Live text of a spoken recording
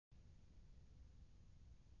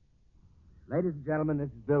Ladies and gentlemen, this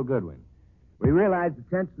is Bill Goodwin. We realize the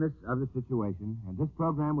tenseness of the situation, and this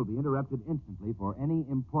program will be interrupted instantly for any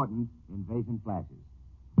important invasion flashes.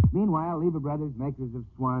 Meanwhile, Lever Brothers, makers of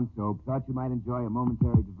Swan Soap, thought you might enjoy a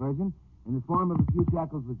momentary diversion in the form of a few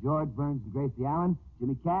chuckles with George Burns and Gracie Allen,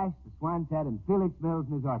 Jimmy Cash, the Swan-Tet, and Felix Mills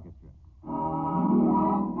and his orchestra.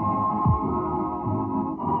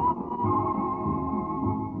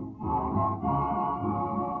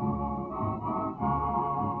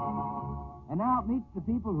 And now meets the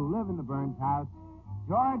people who live in the Burns house,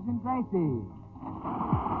 George and Gracie.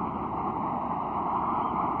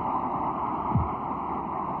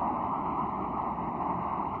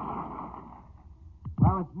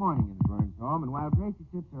 Well, it's morning in the Burns home, and while Gracie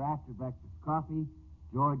sips her after-breakfast coffee,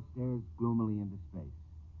 George stares gloomily into space.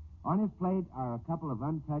 On his plate are a couple of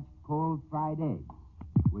untouched cold fried eggs,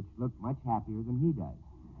 which look much happier than he does.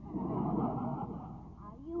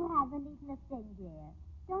 You haven't eaten a thing, dear.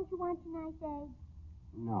 Don't you want your nice eggs?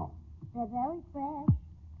 No. They're very fresh.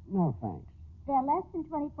 No, thanks. They're less than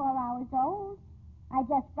 24 hours old. I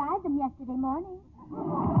just fried them yesterday morning.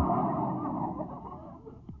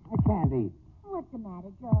 I can't eat. What's the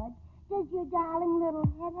matter, George? Does your darling little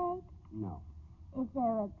head ache? No. Is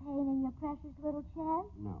there a pain in your precious little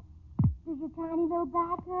chest? No. Does your tiny little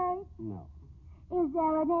back hurt? No. Is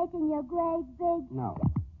there an ache in your great big... No.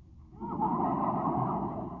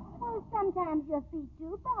 Well, sometimes your feet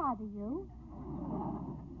do bother you.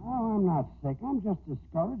 Oh, I'm not sick. I'm just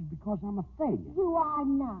discouraged because I'm a failure. You are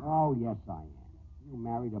not. Oh, yes, I am. You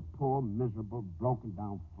married a poor, miserable,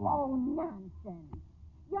 broken-down flop. Oh, nonsense.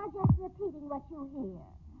 You're just repeating what you hear.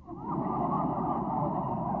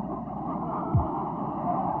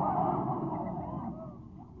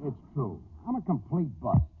 It's true. I'm a complete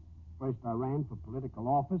bust. First, I ran for political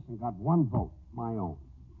office and got one vote, my own.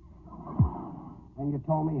 Then you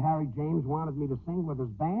told me Harry James wanted me to sing with his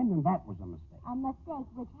band, and that was a mistake. A mistake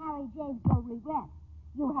which Harry James will regret.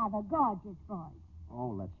 You have a gorgeous voice.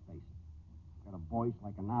 Oh, let's face it. Got a voice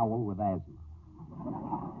like an owl with asthma.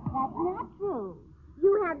 That's not true.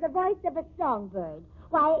 You have the voice of a songbird.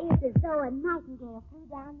 Why, it's as though a nightingale flew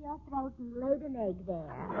down your throat and laid an egg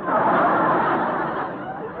there.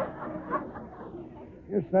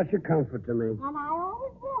 You're such a comfort to me. And I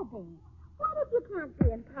always will be. What if you can't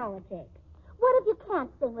be in politics? What if you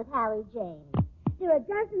can't sing with Harry James? There are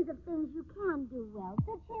dozens of things you can do well,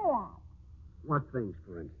 so cheer up. What things,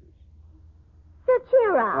 for instance? So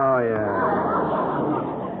cheer up. Oh, yeah.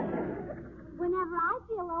 Whenever I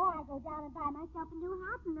feel low, I go down and buy myself a new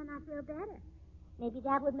hat, and then I feel better. Maybe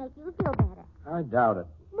that would make you feel better. I doubt it.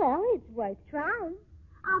 Well, it's worth trying.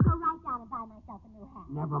 I'll go right down and buy myself a new hat.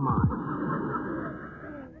 Never mind.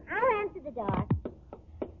 I'll answer the door.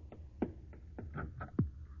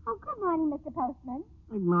 Oh, good morning, Mr. Postman.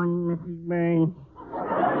 Good morning, Mrs. Burns.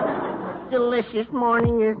 Delicious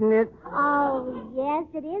morning, isn't it? Oh, yes,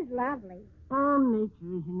 it is lovely. Oh,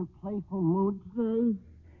 nature is in a playful mood today.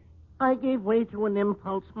 I gave way to an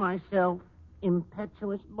impulse myself,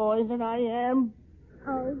 impetuous boy that I am.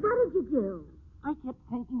 Oh, what did you do? I kept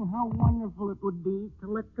thinking how wonderful it would be to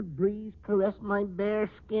let the breeze caress my bare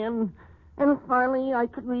skin, and finally I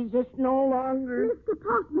could resist no longer. Mr.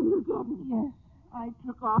 Postman, you didn't. Yes, I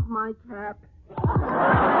took off my cap.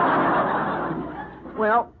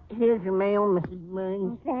 Well, here's your mail, Mrs.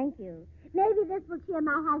 Burns. Oh, thank you. Maybe this will cheer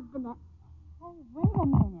my husband up. Oh, wait a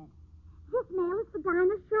minute. This mail is for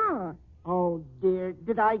Dinah Shaw. Oh, dear,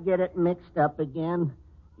 did I get it mixed up again?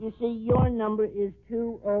 You see, your number is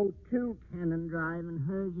 202 Cannon Drive, and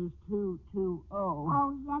hers is 220.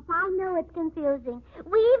 Oh, yes, I know it's confusing.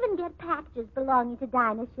 We even get packages belonging to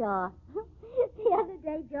Dinah Shaw. The other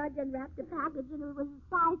day, George unwrapped a package, and it was a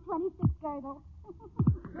size 26 girdle.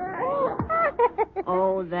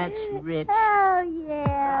 Oh, that's rich. Oh,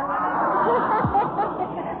 yeah.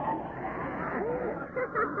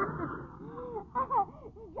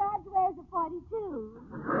 George wears a 42.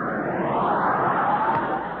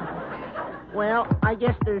 Well, I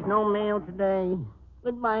guess there's no mail today.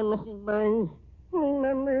 Goodbye, Mrs. Burns.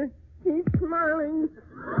 Remember, keep smiling.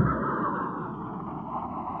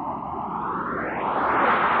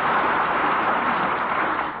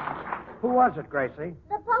 Who was it, Gracie?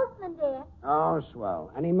 The postman, dear. Oh,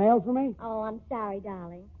 swell. Any mail for me? Oh, I'm sorry,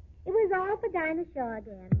 darling. It was all for Dinah Shaw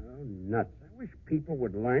again. Oh, nuts. I wish people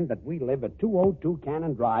would learn that we live at 202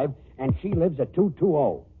 Cannon Drive, and she lives at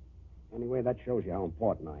 220. Anyway, that shows you how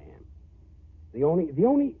important I am. The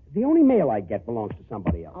only mail I get belongs to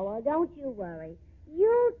somebody else. Oh, well, don't you worry.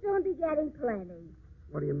 You'll soon be getting plenty.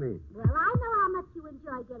 What do you mean? Well, I know how much you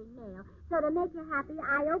enjoy getting mail, so to make you happy,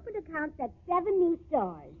 I opened accounts at 7 new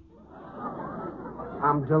stores.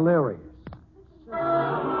 I'm delirious.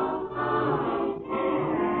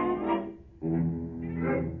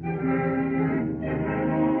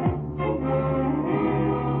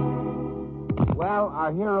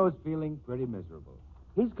 our hero's feeling pretty miserable.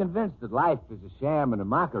 He's convinced that life is a sham and a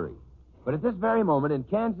mockery. But at this very moment in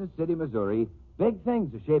Kansas City, Missouri, big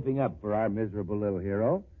things are shaping up for our miserable little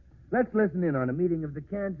hero. Let's listen in on a meeting of the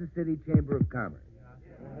Kansas City Chamber of Commerce.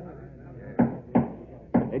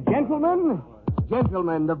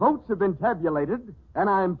 Gentlemen, the votes have been tabulated, and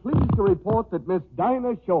I'm pleased to report that Miss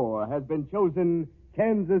Dinah Shore has been chosen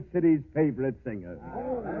Kansas City's favorite singer.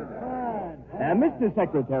 Mr.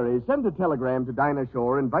 Secretary, send a telegram to Dinah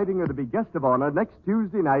Shore inviting her to be guest of honor next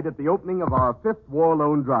Tuesday night at the opening of our 5th War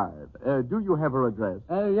Loan Drive. Do you have her address?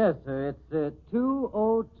 Yes, sir. It's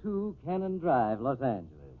 202 Cannon Drive, Los Angeles.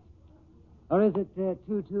 Or is it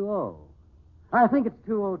 220? I think it's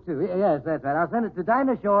 202. Yes, that's right. I'll send it to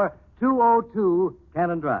Dinah Shore, 202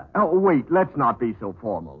 Cannon Drive. Oh, wait, let's not be so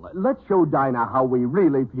formal. Let's show Dinah how we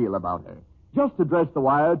really feel about her. Just address the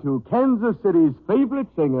wire to Kansas City's favorite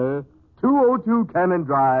singer, 202 Cannon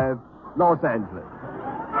Drive, Los Angeles.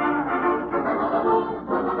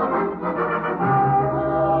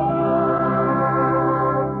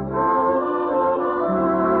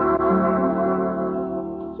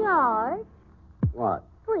 George, What?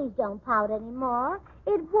 please don't pout anymore.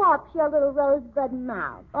 It warps your little rosebud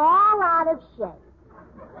mouth, all out of shape.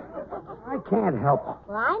 I can't help it.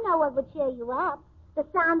 Well, I know what would cheer you up. The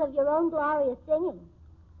sound of your own glorious singing.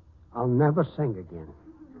 I'll never sing again.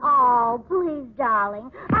 Oh, please,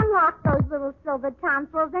 darling. Unlock those little silver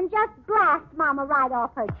tonsils and just blast Mama right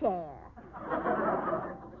off her chair.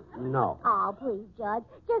 No. Oh, please, Judge.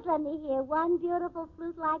 Just let me hear one beautiful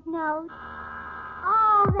flute-like note.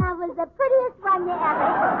 Oh, that was the prettiest one you ever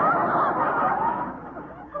heard.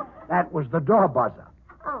 That was the door buzzer.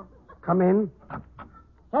 Oh. Come in.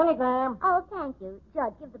 Telegram. Oh, thank you.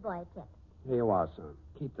 Judge, give the boy a tip. Here you are, son.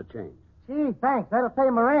 Keep the change. Gee, thanks. That'll pay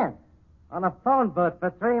my rent. On a phone booth for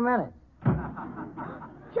 3 minutes.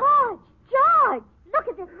 George, look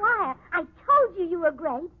at this wire. I told you were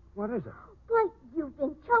great. What is it? Well, you've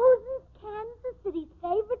been chosen Kansas City's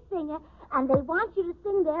favorite singer, and they want you to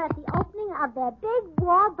sing there at the opening of their big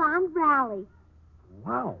war bond rally.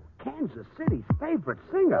 Wow, Kansas City's favorite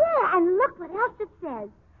singer. Yeah, and look what else it says.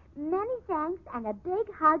 Many thanks and a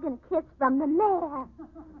big hug and kiss from the mayor.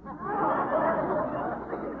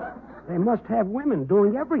 They must have women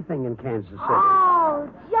doing everything in Kansas City. Oh,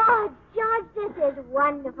 George, this is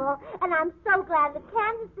wonderful. And I'm so glad that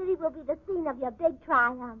Kansas City will be the scene of your big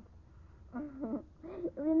triumph.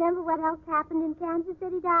 Remember what else happened in Kansas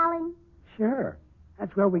City, darling? Sure.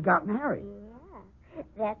 That's where we got married. Yeah.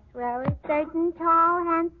 That's where a certain tall,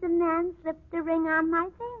 handsome man slipped the ring on my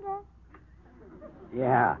finger.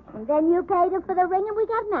 Yeah. And then you paid him for the ring and we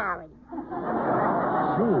got married.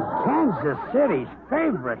 Gee, Kansas City's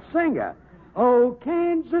favorite singer. Oh,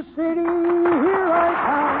 Kansas City, here I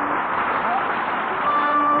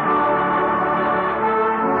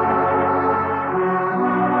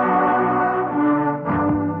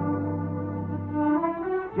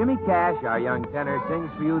Jimmy Cash, our young tenor, sings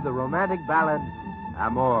for you the romantic ballad,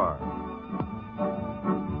 Amor.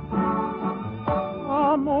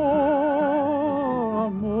 Amor,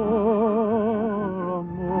 amor,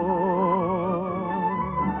 amor.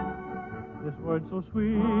 This word so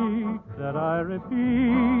sweet that I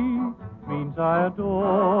repeat means I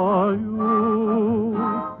adore you.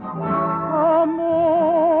 Amor,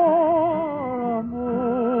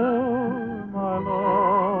 amor, my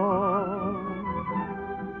love.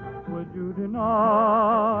 Would you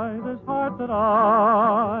deny this heart that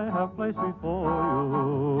I have placed before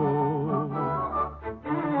you?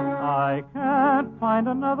 I can't find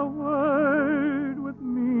another word with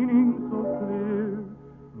meaning so clear.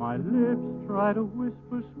 My lips try to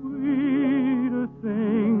whisper sweeter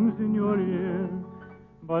things in your ear.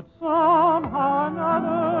 But somehow or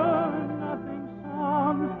another, nothing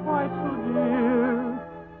sounds quite so dear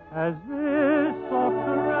as this soft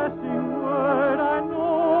caressing word I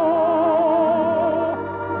know.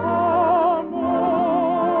 Amor,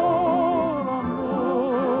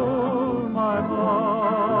 amor, my love.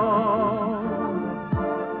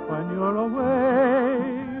 When you're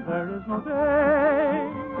away, there is no day,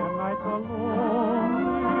 and nights are lonely.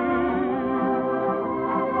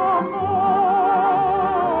 Amor,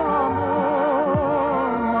 amor,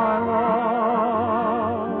 my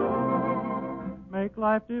love. Make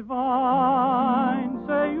life divine,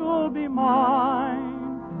 say you'll be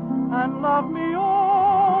mine, and love me only.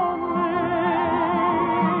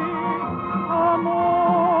 Amor,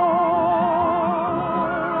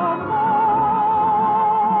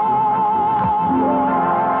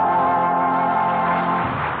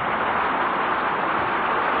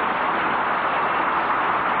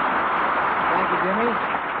 Thank you, Jimmy.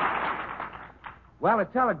 Well, a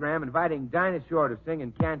telegram inviting Dinah Shore to sing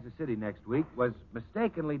in Kansas City next week was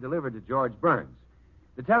mistakenly delivered to George Burns.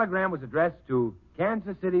 The telegram was addressed to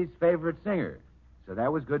Kansas City's favorite singer, so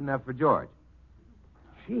that was good enough for George.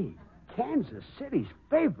 Gee, Kansas City's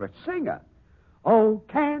favorite singer. Oh,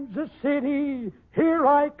 Kansas City, here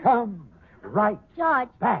I come. Right. George.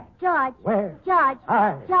 Back. George. Where? George.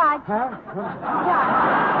 I. George. Huh?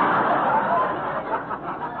 George.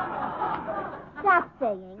 Stop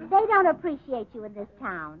singing. They don't appreciate you in this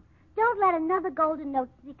town. Don't let another golden note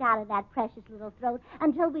stick out of that precious little throat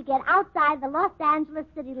until we get outside the Los Angeles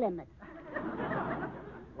city limits.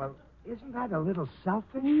 Well, isn't that a little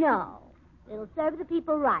selfish? No. It'll serve the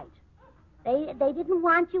people right. They didn't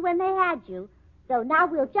want you when they had you. So now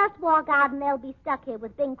we'll just walk out and they'll be stuck here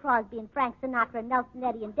with Bing Crosby and Frank Sinatra and Nelson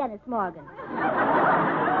Eddy and Dennis Morgan.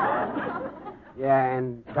 Yeah,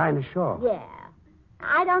 and Dinah Shore. Yeah.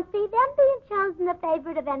 I don't see them being chosen the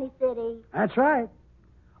favorite of any city. That's right.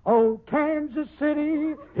 Oh, Kansas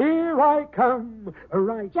City, here I come.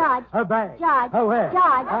 Right. George. Back. George. Where?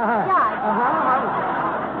 George. George.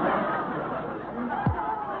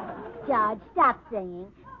 George, stop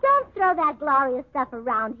singing. Don't throw that glorious stuff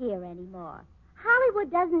around here anymore. Hollywood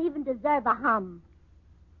doesn't even deserve a hum.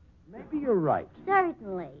 Maybe you're right.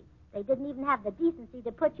 Certainly. They didn't even have the decency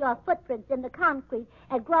to put your footprints in the concrete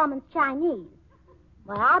at Grauman's Chinese.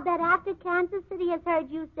 Well, I'll bet after Kansas City has heard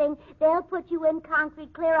you sing, they'll put you in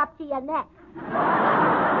concrete clear up to your neck.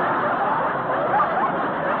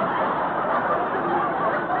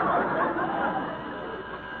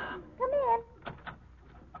 Come in.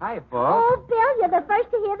 Hi, folks. Oh, Bill, you're the first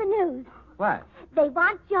to hear the news. What? They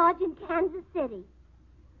want George in Kansas City.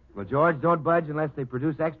 Well, George, don't budge unless they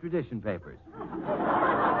produce extradition papers.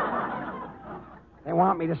 They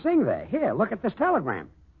want me to sing there. Here, look at this telegram.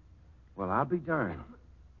 Well, I'll be darned.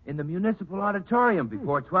 In the municipal auditorium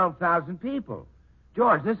before 12,000 people.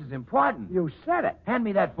 George, this is important. You said it. Hand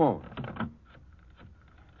me that phone.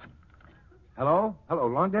 Hello? Hello,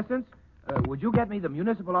 long distance? Would you get me the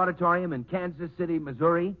municipal auditorium in Kansas City,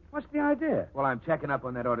 Missouri? What's the idea? Well, I'm checking up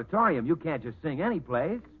on that auditorium. You can't just sing any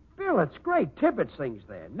place. Bill, it's great. Tibbet sings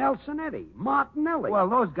there. Nelson Eddy. Martinelli. Well,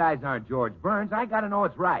 those guys aren't George Burns. I got to know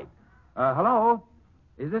it's right. Hello?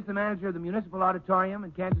 Is this the manager of the municipal auditorium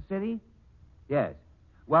in Kansas City? Yes.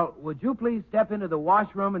 Well, would you please step into the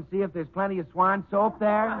washroom and see if there's plenty of Swan soap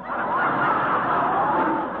there?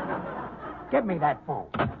 Give me that phone.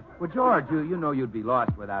 Well, George, you know you'd be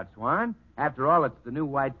lost without Swan. After all, it's the new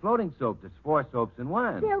white floating soap. There's 4 soaps in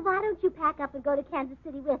one. Bill, why don't you pack up and go to Kansas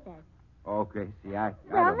City with us? Oh, Gracie, I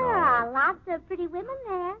Well, don't know. there are lots of pretty women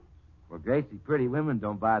there. Well, Gracie, pretty women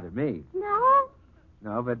don't bother me. No?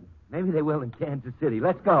 No, but maybe they will in Kansas City.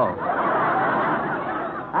 Let's go.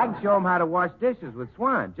 I can show them how to wash dishes with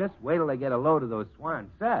Swan. Just wait till they get a load of those Swan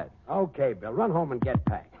sets. Okay, Bill, run home and get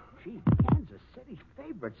packed. Gee, Kansas City's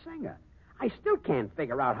favorite singer. I still can't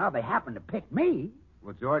figure out how they happen to pick me.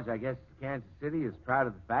 Well, George, I guess Kansas City is proud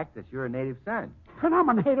of the fact that you're a native son. And I'm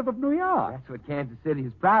a native of New York. That's what Kansas City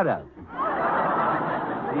is proud of.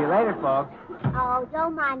 See you later, folks. Oh,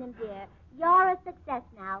 don't mind him, dear. You're a success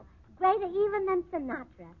now. Greater even than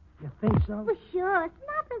Sinatra. You think so? Well, sure.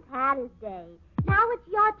 Sinatra's had his day. Now it's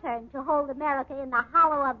your turn to hold America in the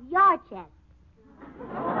hollow of your chest.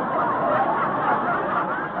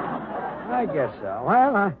 I guess so.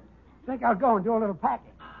 Well, I think I'll go and do a little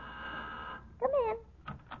packing. Come in.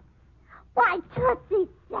 Why, Tootsie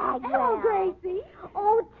Sagwell. Hello, Gracie.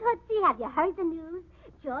 Oh, Tootsie, have you heard the news?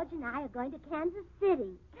 George and I are going to Kansas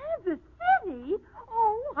City. Kansas City?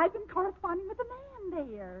 Oh, I've been corresponding with a man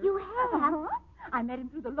there. You have? Uh-huh. I met him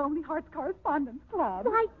through the Lonely Hearts Correspondence Club.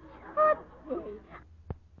 Why, Tootsie.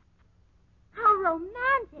 How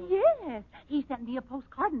romantic. Yes. He sent me a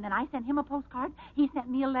postcard, and then I sent him a postcard. He sent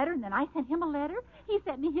me a letter, and then I sent him a letter. He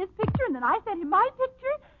sent me his picture, and then I sent him my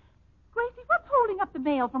picture. Gracie, what's holding up the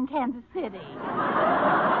mail from Kansas City?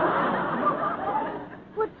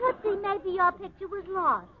 Well, Tootsie, maybe your picture was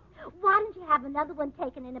lost. Why don't you have another one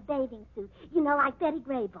taken in a bathing suit? You know, like Betty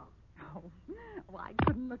Grable. Oh, well, I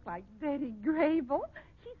couldn't look like Betty Grable.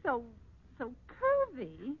 She's so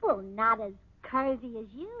curvy. Well, not as curvy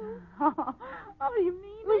as you. Oh, you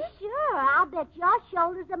mean Well, it? sure. I'll bet your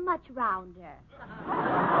shoulders are much rounder.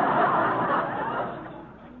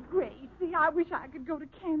 Gracie, I wish I could go to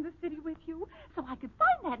Kansas City with you so I could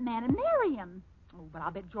find that man and marry him. Oh, but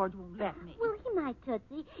I'll bet George won't let me. Well, he might,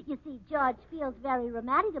 Tootsie. You see, George feels very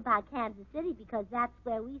romantic about Kansas City because that's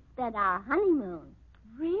where we spent our honeymoon.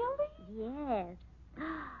 Really? Yes.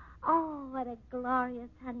 Oh, what a glorious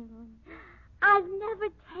honeymoon. I've never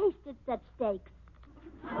tasted such steaks.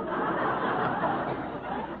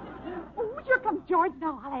 Oh, here comes George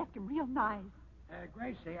now. I'll ask him real nice.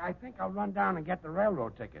 Gracie, I think I'll run down and get the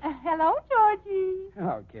railroad ticket. Hello, Georgie.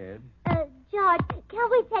 Hello, kid. George, can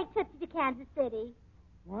we take Tootsie to Kansas City?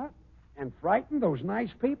 What? And frighten those nice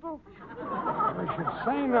people? I should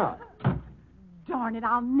say not. Darn it,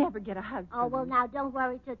 I'll never get a husband. Oh, well, now, don't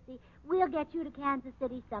worry, Tootsie. We'll get you to Kansas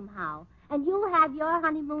City somehow. And you'll have your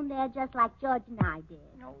honeymoon there just like George and I did.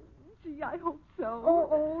 Oh, gee, I hope so.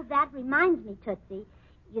 Oh, that reminds me, Tootsie.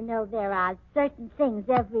 You know, there are certain things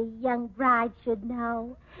every young bride should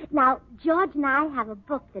know. Now, George and I have a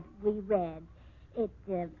book that we read. It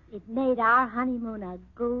made our honeymoon a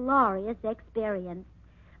glorious experience.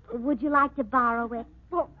 Would you like to borrow it?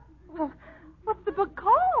 Well, what's the book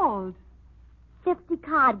called? 50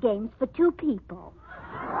 Card Games for Two People.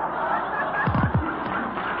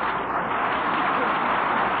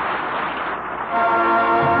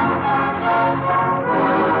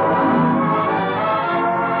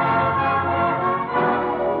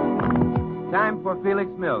 Time for Felix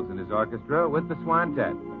Mills and his orchestra with the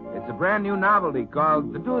Swantet. It's a brand new novelty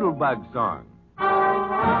called the Doodlebug Song.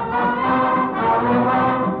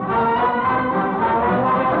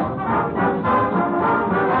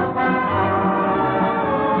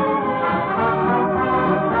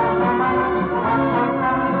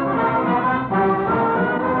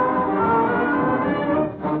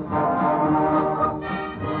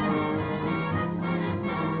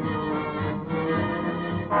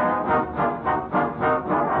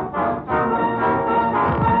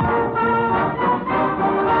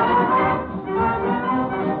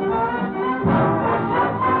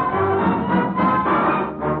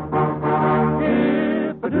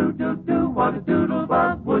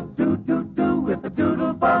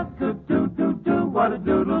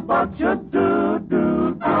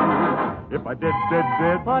 If I did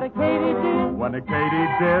what a Katy did, what a Katy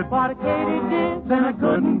did, what a Katy did, then I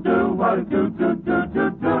couldn't do what a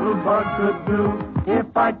doodlebug could do.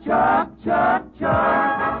 If I chuck,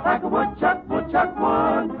 like a woodchuck would,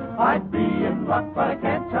 I'd be in luck, but I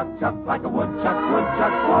can't chuck like a woodchuck would.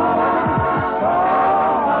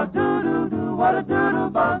 Oh, do, what a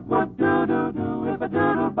doodlebug would do, if a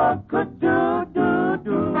doodlebug could do,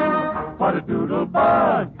 what a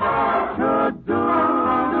doodlebug should do.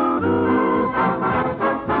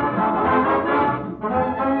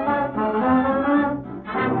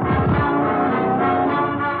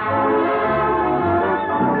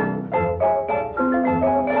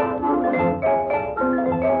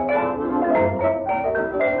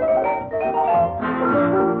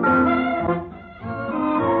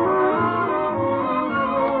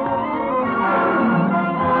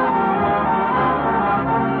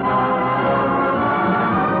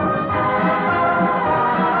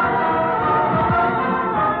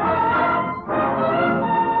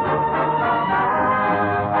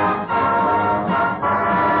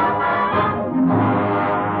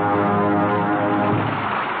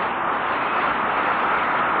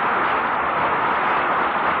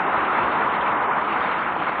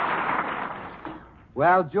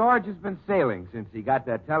 Well, George has been sailing since he got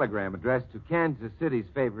that telegram addressed to Kansas City's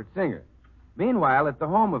favorite singer. Meanwhile, at the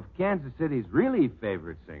home of Kansas City's really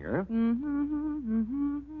favorite singer...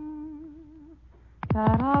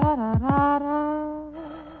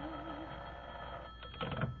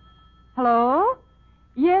 Hello?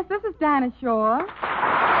 Yes, this is Dinah Shore.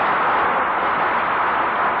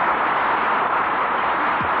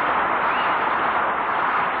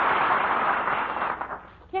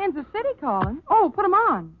 Kansas City calling? Oh, put 'em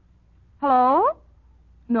on. Hello?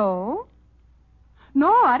 No,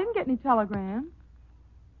 I didn't get any telegram.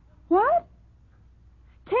 What?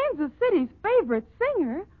 Kansas City's favorite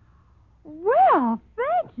singer? Well,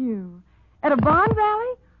 thank you. At a Bond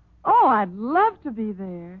rally? Oh, I'd love to be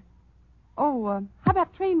there. Oh, how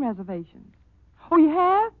about train reservations? Oh, you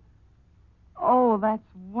have? Oh, that's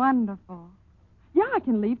wonderful. Yeah, I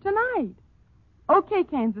can leave tonight. Okay,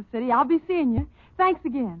 Kansas City, I'll be seeing you. Thanks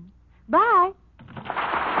again. Bye.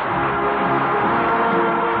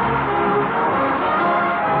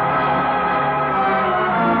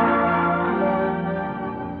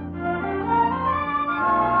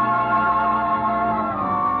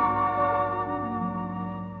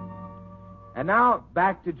 And now,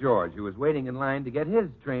 back to George, who is waiting in line to get his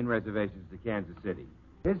train reservations to Kansas City.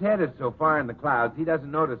 His head is so far in the clouds, he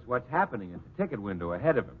doesn't notice what's happening at the ticket window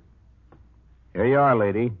ahead of him. Here you are,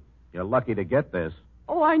 lady. You're lucky to get this.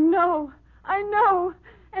 Oh, I know.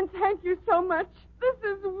 And thank you so much. This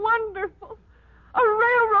is wonderful. A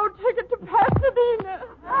railroad ticket to Pasadena.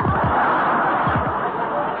 Oh.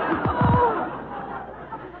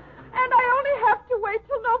 And I only have to wait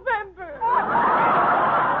till November.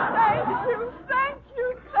 Thank you.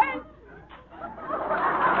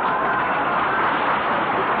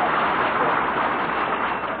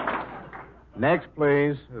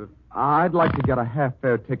 I'd like to get a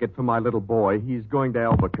half-fare ticket for my little boy. He's going to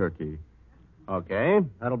Albuquerque. Okay,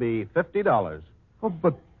 that'll be $50. Oh,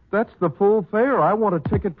 but that's the full fare. I want a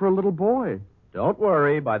ticket for a little boy. Don't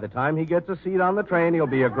worry. By the time he gets a seat on the train, he'll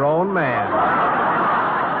be a grown man.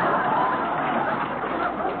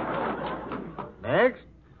 Next.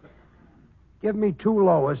 Give me 2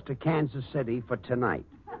 lowers to Kansas City for tonight.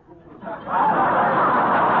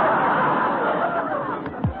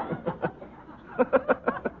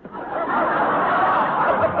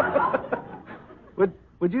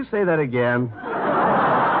 Would you say that again?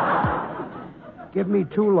 Give me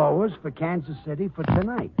 2 lowers for Kansas City for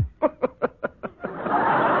tonight.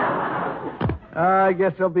 I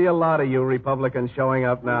guess there'll be a lot of you Republicans showing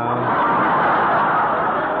up now.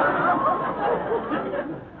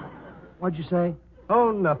 What'd you say?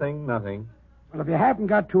 Oh, nothing. Well, if you haven't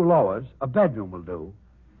got 2 lowers, a bedroom will do.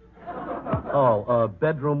 Oh, a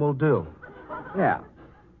bedroom will do. Yeah.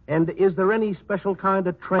 And is there any special kind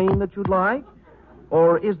of train that you'd like?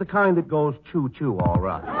 Or is the kind that goes choo-choo all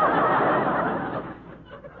right?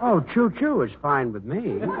 Oh, choo-choo is fine with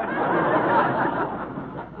me.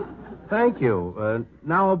 Thank you.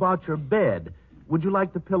 Now about your bed. Would you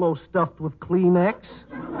like the pillow stuffed with Kleenex?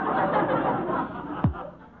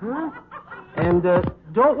 Huh? And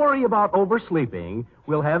don't worry about oversleeping.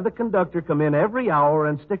 We'll have the conductor come in every hour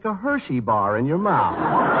and stick a Hershey bar in your mouth.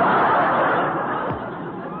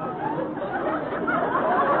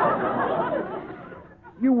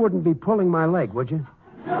 You wouldn't be pulling my leg, would you?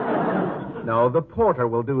 No, the porter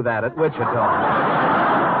will do that at Wichita.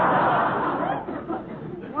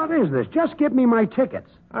 What is this? Just give me my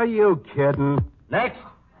tickets. Are you kidding? Next.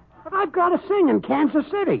 But I've got to sing in Kansas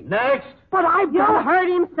City. Next. But I've You got... heard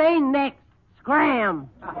him say next. Scram.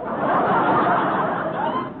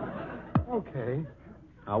 Okay.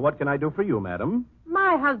 Now, what can I do for you, madam?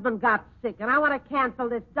 My husband got sick, and I want to cancel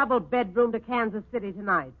this double bedroom to Kansas City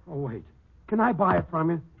tonight. Oh, wait. Can I buy it from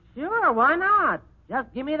you? Sure, why not?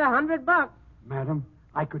 Just give me the $100. Madam,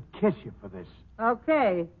 I could kiss you for this.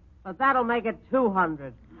 Okay, but that'll make it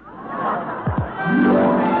 200.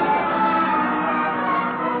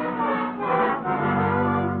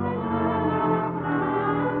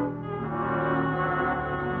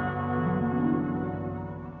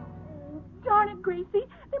 Darn it, Gracie.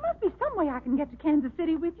 There must be some way I can get to Kansas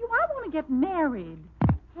City with you. I want to get married.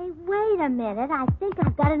 Hey, wait a minute. I think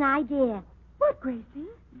I've got an idea. What, Gracie?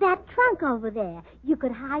 That trunk over there. You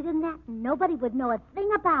could hide in that and nobody would know a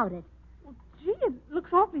thing about it. Well, gee, it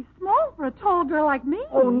looks awfully small for a tall girl like me.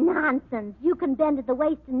 Oh, nonsense. You can bend at the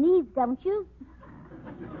waist and knees, don't you?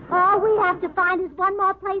 All we have to find is one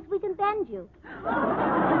more place we can bend you.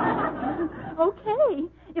 Okay.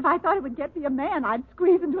 If I thought it would get me a man, I'd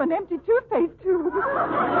squeeze into an empty toothpaste tube.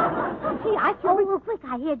 Gee, I sure... Oh, well, quick,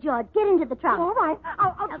 I hear George. Get into the trunk. All right.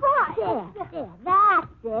 I'll try. There. That's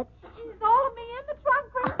it. Is all of me in the trunk,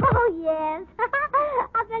 Gracie? Oh, yes.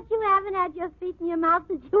 I bet you haven't had your feet in your mouth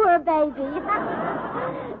since you were a baby.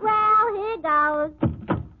 Well, here goes.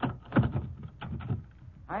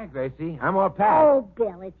 Hi, Gracie. I'm all packed. Oh,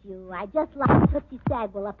 Bill, it's you. I just locked Tootsie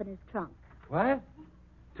Stagwell up in his trunk. What?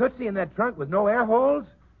 Tootsie in that trunk with no air holes?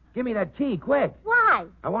 Give me that key, quick. Why?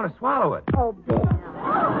 I want to swallow it. Oh, Bill.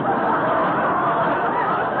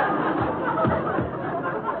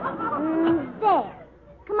 There.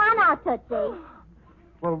 Come on out, Tootsie.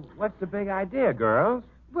 Well, what's the big idea, girls?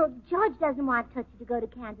 Well, George doesn't want Tootsie to go to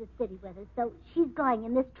Kansas City with us, so she's going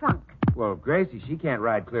in this trunk. Well, Gracie, she can't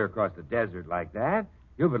ride clear across the desert like that.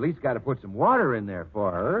 You've at least got to put some water in there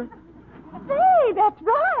for her. Say, that's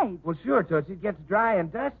right. Well, sure, Tootsie. It gets dry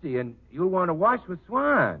and dusty, and you'll want to wash with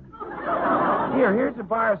Swan. Here's a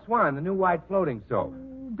bar of Swan, the new white floating soap.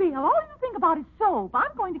 Bill, all you think about is soap.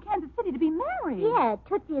 I'm going to Kansas City to be married. Yeah,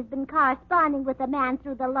 Tootsie has been corresponding with a man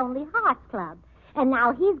through the Lonely Hearts Club, and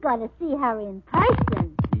now he's going to see her in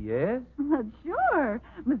person. Yes? Well, sure.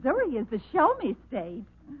 Missouri is the show-me state.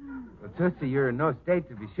 Well, Tootsie, you're in no state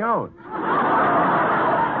to be shown.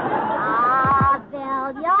 Ah,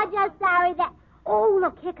 Bill, you're just sorry that... Oh,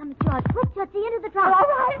 look, here comes George. Put Tootsie into the trunk. All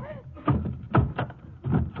right.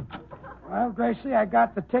 Well, Gracie, I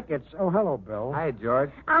got the tickets. Oh, hello, Bill. Hi,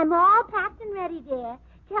 George. I'm all packed and ready, dear.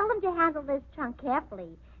 Tell them to handle this trunk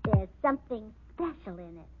carefully. There's something special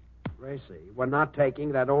in it. Gracie, we're not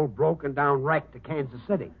taking that old broken-down wreck to Kansas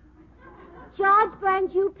City. George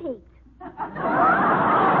Burns, you peaked.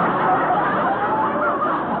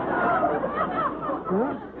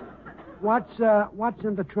 Huh? What's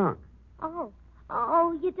in the trunk?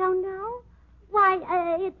 Oh, you don't know? Why,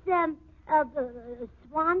 it's,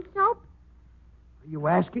 Swan soap. Are you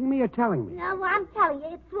asking me or telling me? No, I'm telling you,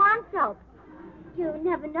 it's Swan soap. You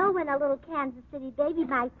never know when a little Kansas City baby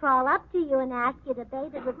might crawl up to you and ask you to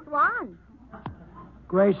bathe it with Swan.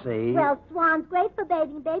 Gracie. Well, Swan's great for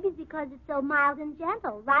bathing babies because it's so mild and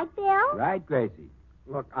gentle. Right, Bill? Right, Gracie.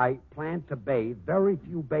 Look, I plan to bathe very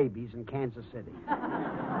few babies in Kansas City.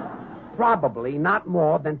 Probably not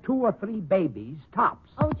more than 2 or 3 babies, tops.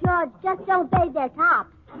 Oh, George, just don't bathe their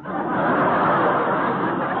tops.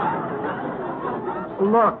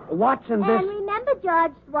 Look, what's in this? And remember,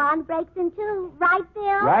 George, Swan breaks in two. Right,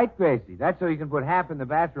 Bill? Right, Gracie. That's so you can put half in the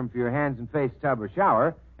bathroom for your hands and face tub or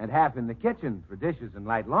shower, and half in the kitchen for dishes and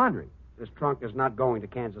light laundry. This trunk is not going to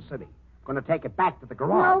Kansas City. Going to take it back to the No,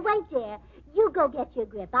 garage. wait there. You go get your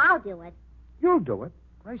grip. I'll do it. You'll do it.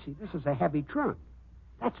 Gracie, this is a heavy trunk.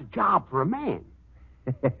 That's a job for a man.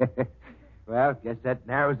 Well, guess that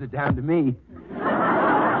narrows it down to me.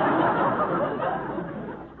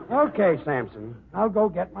 Okay, Samson. I'll go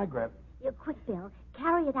get my grip. You quick, Bill.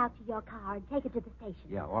 Carry it out to your car and take it to the station.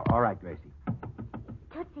 Yeah, all right, Gracie.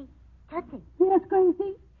 Tootsie. Tootsie. Yes,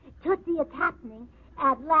 Gracie? Tootsie, it's happening.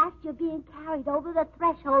 At last, you're being carried over the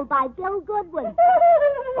threshold by Bill Goodwin.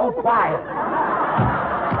 Oh, quiet.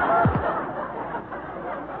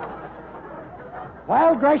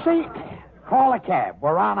 Well, Gracie, call a cab.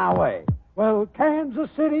 We're on our way. Well, Kansas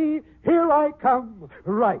City, here I come.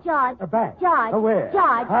 Right. George. Back. George. Where?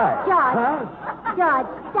 George. Hi. George. Huh? George,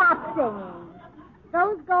 stop singing.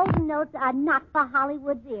 Those golden notes are not for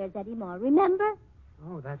Hollywood's ears anymore. Remember?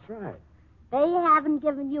 Oh, that's right. They haven't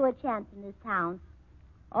given you a chance in this town.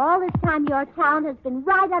 All this time, your town has been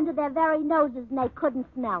right under their very noses, and they couldn't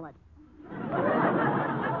smell it.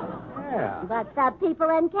 Yeah. But the people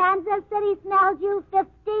in Kansas City smelled you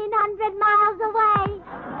 1,500 miles away.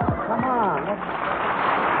 Come on.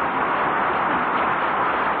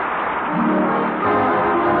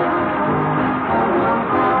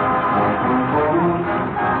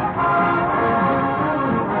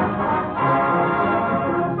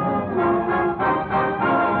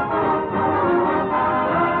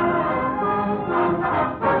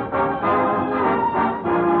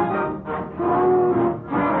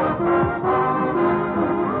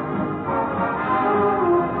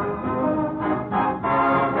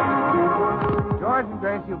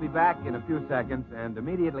 You'll be back in a few seconds, and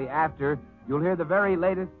immediately after, you'll hear the very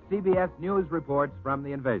latest CBS News reports from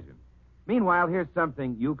the invasion. Meanwhile, here's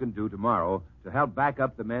something you can do tomorrow to help back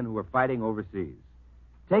up the men who are fighting overseas.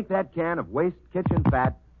 Take that can of waste kitchen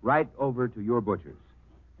fat right over to your butcher's.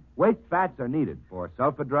 Waste fats are needed for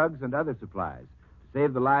sulfa drugs and other supplies to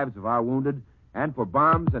save the lives of our wounded and for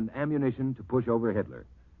bombs and ammunition to push over Hitler.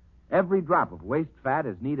 Every drop of waste fat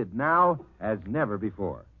is needed now as never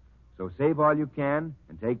before. So save all you can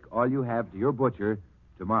and take all you have to your butcher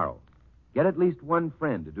tomorrow. Get at least one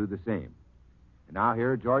friend to do the same. And now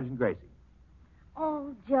here are George and Gracie.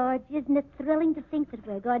 Oh, George, isn't it thrilling to think that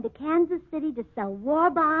we're going to Kansas City to sell war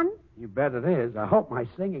bonds? You bet it is. I hope my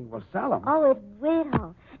singing will sell them. Oh, it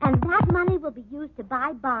will. And that money will be used to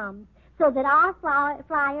buy bombs so that our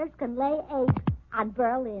flyers can lay eggs on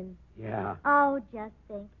Berlin. Yeah. Oh, just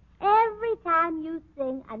think. Every time you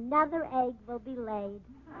sing, another egg will be laid.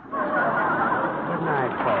 Good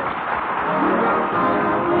night, folks.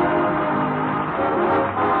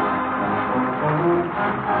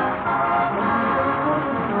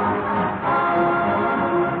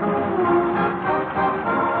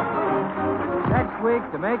 Next week,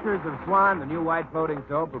 the makers of Swan, the new white floating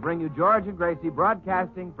soap, will bring you George and Gracie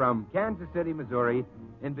broadcasting from Kansas City, Missouri,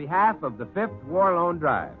 in behalf of the 5th War Loan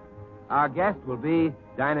Drive. Our guest will be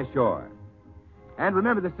Dinah Shore. And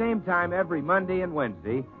remember the same time every Monday and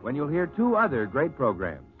Wednesday when you'll hear 2 other great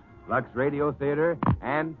programs, Lux Radio Theater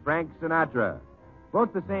and Frank Sinatra.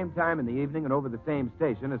 Both the same time in the evening and over the same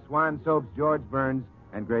station as Swan Soap's George Burns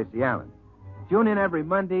and Gracie Allen. Tune in every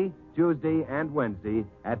Monday, Tuesday, and Wednesday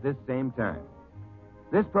at this same time.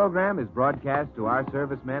 This program is broadcast to our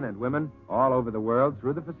servicemen and women all over the world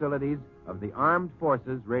through the facilities of the Armed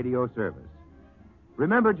Forces Radio Service.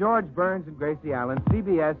 Remember George Burns and Gracie Allen,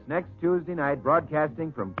 CBS, next Tuesday night,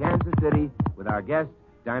 broadcasting from Kansas City with our guest,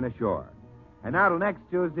 Dinah Shore. And now till next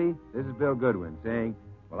Tuesday, this is Bill Goodwin saying,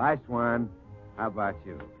 well, I, Swan, how about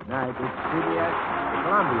you? Good night. This is CBS, the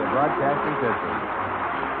Columbia Broadcasting System.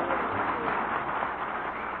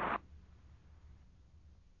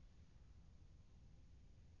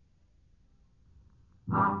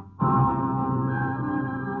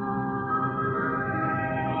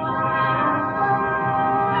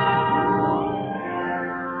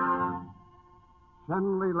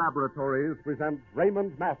 Shenley Laboratories presents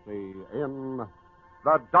Raymond Massey in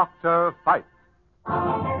The Doctor Fights.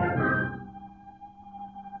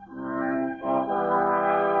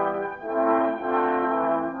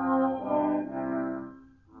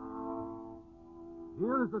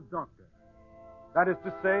 is a doctor. That is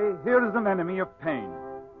to say, here is an enemy of pain.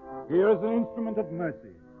 Here is an instrument of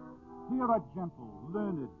mercy. Here are gentle,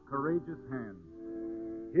 learned, courageous hands.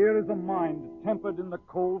 Here is a mind tempered in the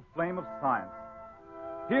cold flame of science.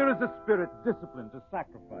 Here is a spirit disciplined to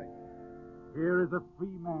sacrifice. Here is a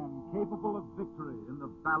free man capable of victory in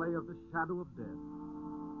the valley of the shadow of death.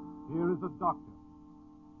 Here is a doctor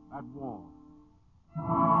at war.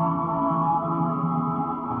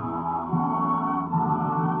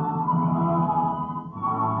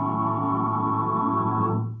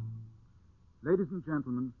 Ladies and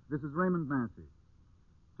gentlemen, this is Raymond Massey.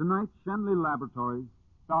 Tonight, Shenley Laboratories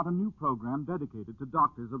start a new program dedicated to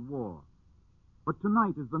doctors at war. But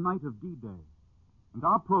tonight is the night of D-Day, and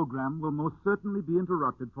our program will most certainly be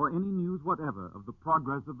interrupted for any news whatever of the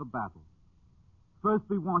progress of the battle. First,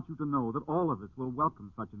 we want you to know that all of us will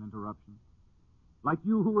welcome such an interruption. Like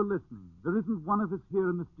you who are listening, there isn't one of us here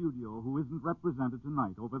in the studio who isn't represented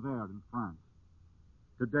tonight over there in France.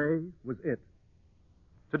 Today was it.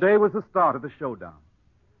 Today was the start of the showdown.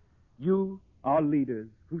 You, our leaders,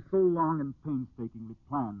 who so long and painstakingly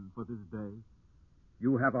planned for this day,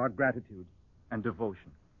 you have our gratitude and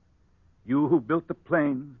devotion. You who built the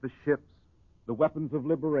planes, the ships, the weapons of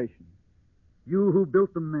liberation. You who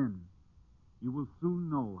built the men, you will soon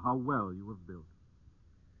know how well you have built.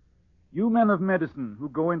 You men of medicine who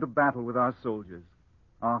go into battle with our soldiers,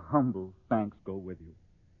 our humble thanks go with you.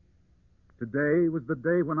 Today was the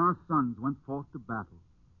day when our sons went forth to battle.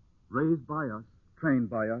 Raised by us, trained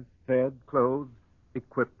by us, fed, clothed,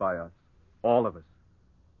 equipped by us. All of us.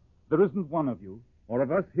 There isn't one of you, or of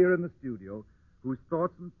us here in the studio, whose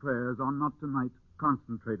thoughts and prayers are not tonight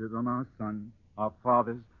concentrated on our sons, our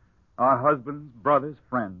fathers, our husbands, brothers,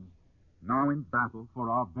 friends, now in battle for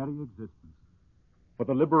our very existence, for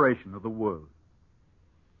the liberation of the world.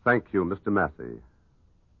 Thank you, Mr. Massey.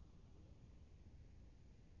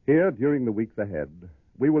 Here, during the weeks ahead,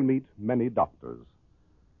 we will meet many doctors.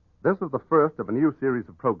 This is the first of a new series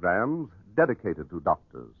of programs dedicated to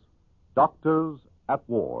doctors. Doctors at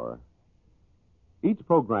War. Each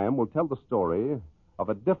program will tell the story of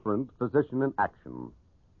a different physician in action,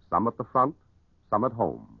 some at the front, some at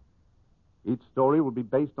home. Each story will be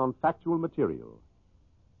based on factual material,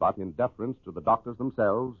 but in deference to the doctors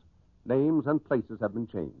themselves, names and places have been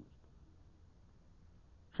changed.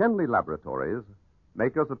 Shenley Laboratories,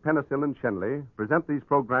 makers of penicillin Shenley, present these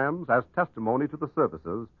programs as testimony to the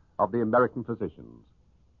services of the American physicians.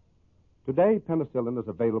 Today, penicillin is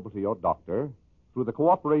available to your doctor through the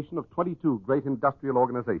cooperation of 22 great industrial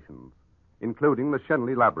organizations, including the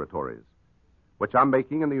Shenley Laboratories, which are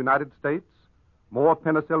making in the United States more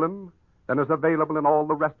penicillin than is available in all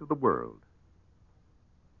the rest of the world.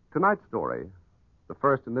 Tonight's story, the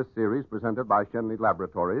first in this series presented by Shenley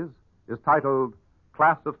Laboratories, is titled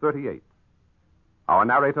Class of 38. Our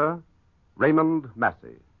narrator, Raymond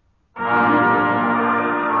Massey.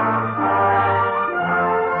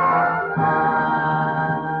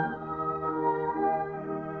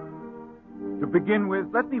 To begin with,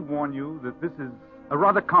 let me warn you that this is a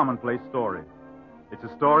rather commonplace story. It's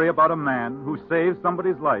a story about a man who saves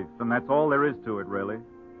somebody's life, and that's all there is to it, really.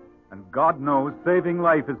 And God knows saving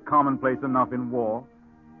life is commonplace enough in war.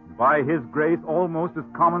 And by His grace, almost as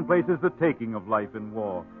commonplace as the taking of life in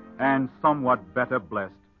war, and somewhat better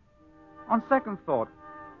blessed. On second thought,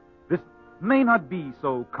 this may not be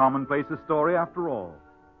so commonplace a story after all.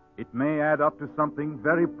 It may add up to something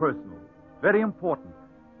very personal, very important,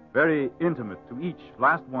 very intimate to each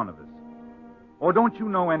last one of us. Or don't you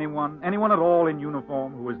know anyone at all in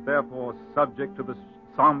uniform who is therefore subject to the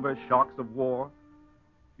somber shocks of war?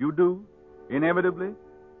 You do, inevitably?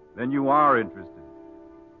 Then you are interested.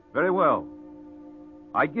 Very well.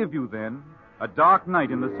 I give you, then, a dark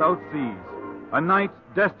night in the South Seas, a night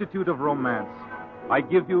destitute of romance. I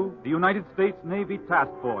give you the United States Navy Task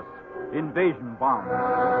Force, Invasion Bomb.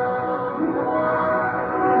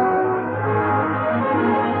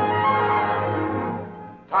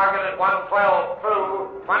 Target at 112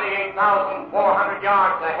 through 28,400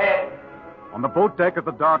 yards ahead. On the boat deck of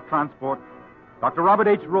the Dart transport, Dr. Robert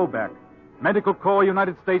H. Roback, Medical Corps,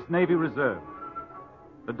 United States Navy Reserve.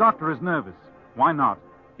 The doctor is nervous. Why not?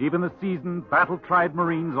 Even the seasoned, battle-tried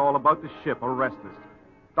Marines all about the ship are restless.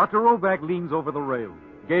 Dr. Roback leans over the rail,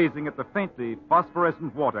 gazing at the faintly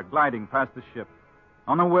phosphorescent water gliding past the ship,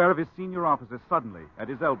 unaware of his senior officer suddenly at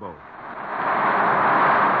his elbow.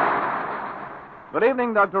 Good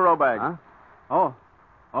evening, Dr. Roback. Huh?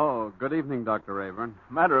 Oh, good evening, Dr. Rayburn.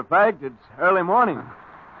 Matter of fact, it's early morning.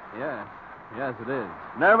 Yes, it is.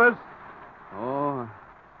 Nervous? Oh,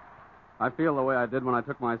 I feel the way I did when I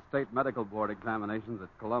took my state medical board examinations at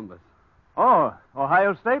Columbus. Oh,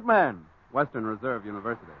 Ohio State man. Western Reserve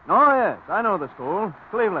University. Oh, yes. I know the school.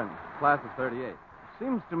 Cleveland. Class of 38.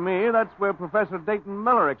 Seems to me that's where Professor Dayton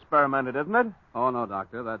Miller experimented, isn't it? Oh, no,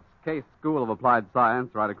 Doctor. That's Case School of Applied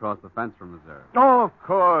Science right across the fence from Reserve. Oh, of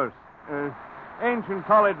course. Ancient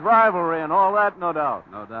college rivalry and all that, no doubt.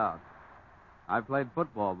 No doubt. I played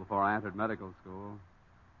football before I entered medical school.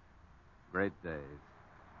 Great days.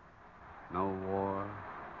 No war.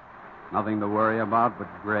 Nothing to worry about but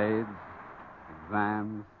grades,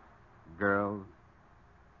 exams, girls,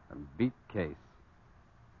 and beat Case.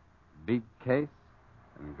 Beat Case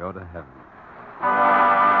and go to heaven.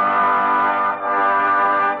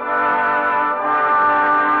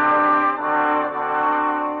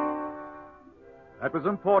 That was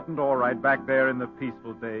important, all right, back there in the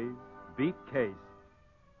peaceful days. Beat Case.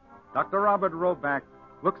 Dr. Robert Roback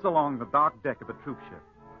looks along the dark deck of a troop ship.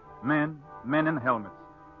 Men in helmets,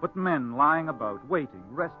 but men lying about, waiting,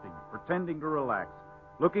 resting, pretending to relax,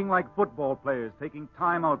 looking like football players taking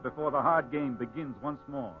time out before the hard game begins once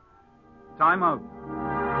more. Time out.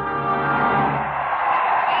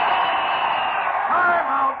 Time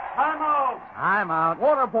out! Time out! I'm out.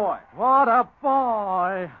 Water boy! What a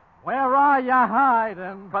boy! Where are you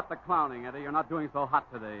hiding? Cut the clowning, Eddie. You're not doing so hot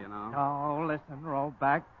today, you know. Oh, listen,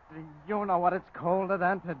 Roback. You know what it's colder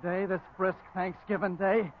than today, this brisk Thanksgiving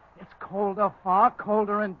day? It's colder, far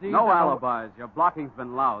colder indeed. No alibis. Your blocking's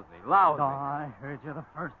been lousy. Lousy. Oh, I heard you the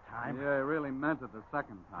first time. Yeah, I really meant it the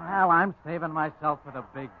second time. Well, I'm saving myself for the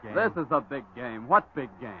big game. This is a big game. What big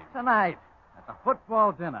game? Tonight, at the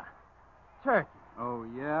football dinner. Turkey. Oh,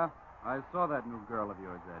 yeah? I saw that new girl of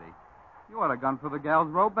yours, Eddie. You ought to gone for the gals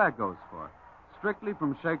Roback goes for. Strictly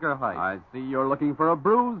from Shaker Heights. I see you're looking for a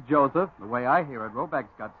bruise, Joseph. The way I hear it,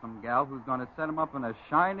 Roback's got some gal who's going to set him up in a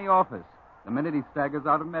shiny office the minute he staggers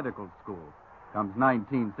out of medical school. Comes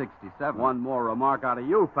 1967. One more remark out of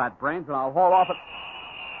you, fat brains, and I'll haul off it.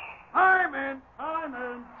 I'm in! I'm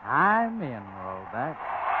in! I'm in, Roback.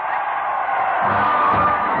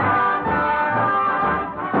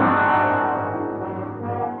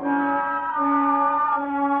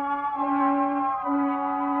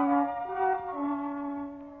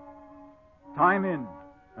 Time in,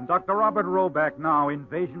 and Dr. Robert Roback, now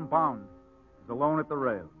invasion bound, is alone at the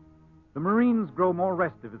rail. The Marines grow more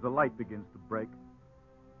restive as the light begins to break.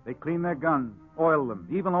 They clean their guns, oil them,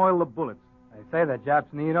 even oil the bullets. They say the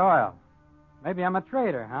Japs need oil. Maybe I'm a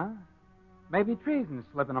traitor, huh? Maybe treason's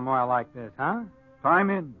slipping them oil like this, huh? Time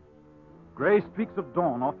in. Gray streaks of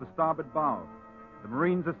dawn off the starboard bow. The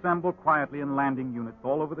Marines assemble quietly in landing units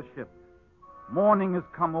all over the ship. Morning has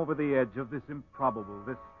come over the edge of this improbable,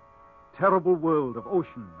 this terrible world of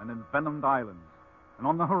ocean and envenomed islands. And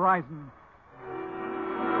on the horizon...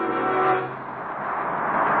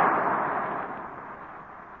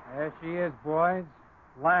 There she is, boys.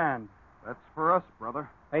 Land. That's for us, brother.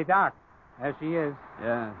 Hey, Doc. There she is.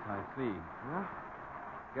 Yes, I see. Huh?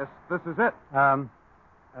 Guess this is it.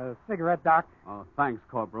 A cigarette, Doc? Oh, thanks,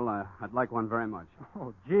 Corporal. I'd like one very much.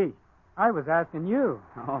 Oh, gee. I was asking you.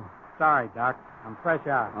 Oh. Sorry, Doc. I'm fresh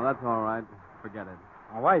out. Well, that's all right. Forget it.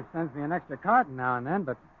 My wife sends me an extra carton now and then,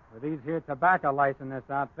 but with these here tobacco lights in this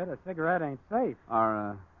outfit, a cigarette ain't safe.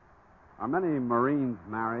 Are many Marines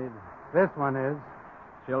married? This one is.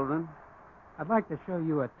 Children? I'd like to show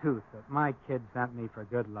you a tooth that my kid sent me for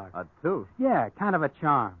good luck. A tooth? Yeah, kind of a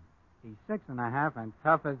charm. He's 6.5 and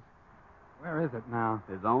tough as... Where is it now?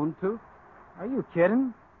 His own tooth? Are you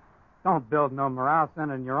kidding? Don't build no morale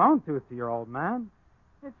sending your own tooth to your old man.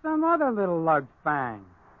 It's some other little lug's fang.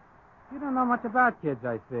 You don't know much about kids,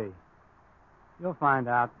 I see. You'll find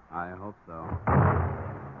out. I hope so.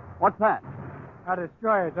 What's that? A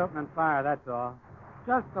destroyer's opening fire, that's all.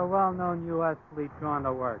 Just a well-known U.S. fleet going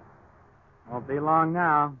to work. Won't be long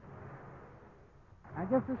now. I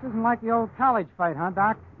guess this isn't like the old college fight, huh,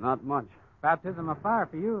 Doc? Not much. Baptism of fire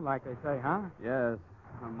for you, like they say, huh? Yes,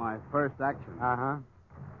 my first action. Uh-huh.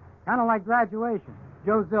 Kind of like graduation.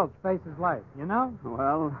 Joe Zilch faces life, you know?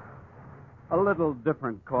 Well, a little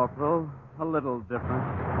different, Corporal. A little different.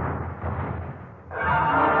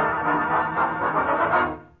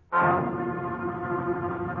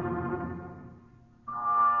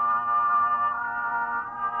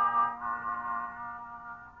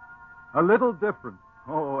 A little different.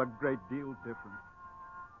 Oh, a great deal different.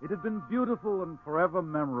 It had been beautiful and forever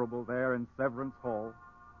memorable there in Severance Hall,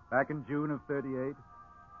 back in June of 38.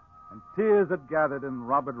 And tears had gathered in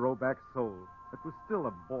Robert Roback's soul. It was still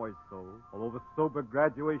a boy's soul, although the sober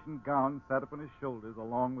graduation gown sat upon his shoulders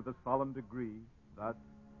along with a solemn degree that...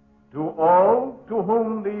 To all to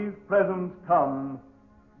whom these presents come,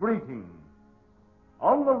 greetings.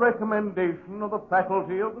 On the recommendation of the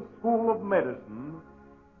faculty of the School of Medicine,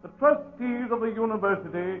 the trustees of the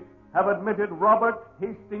university have admitted Robert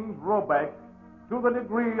Hastings Roback to the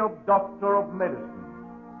degree of Doctor of Medicine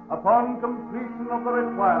upon completion of the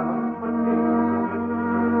requirements pertaining.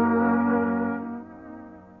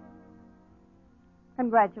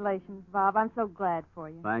 Congratulations, Bob. I'm so glad for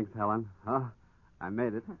you. Thanks, Helen. Huh? I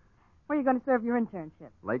made it. Where are you going to serve your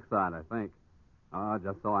internship? Lakeside, I think.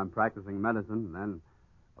 Just so I'm practicing medicine, and then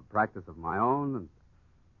a practice of my own. And...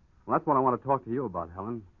 Well, that's what I want to talk to you about,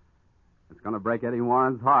 Helen. It's going to break Eddie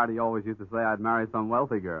Warren's heart. He always used to say I'd marry some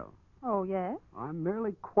wealthy girl. Oh, yes? I'm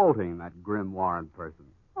merely quoting that grim Warren person.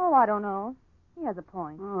 Oh, I don't know. He has a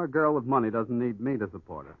point. Oh, a girl with money doesn't need me to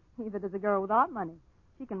support her. Neither does a girl without money.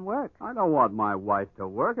 She can work. I don't want my wife to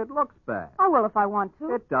work. It looks bad. I will if I want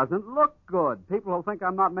to. It doesn't look good. People will think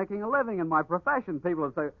I'm not making a living in my profession. People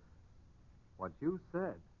will say... What you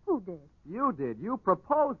said. Who did? You did. You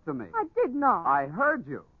proposed to me. I did not. I heard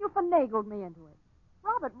you. You finagled me into it.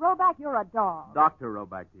 Robert Roback, you're a dog. Dr.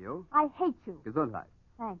 Roback to you. I hate you. Gesundheit.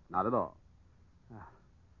 Thanks. Not at all.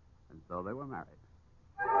 And so they were married.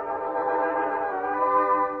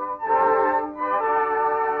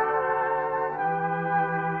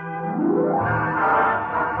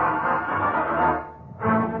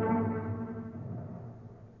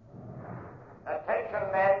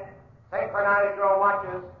 Attention, men. Synchronize your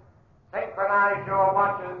watches. Synchronize your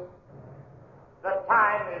watches. The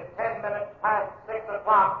time is 10 minutes past 6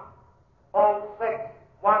 o'clock.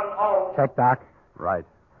 0610. Check, Doc. Right.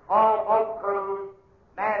 All boat crews,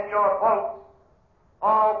 man your boats.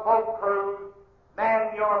 All boat crews,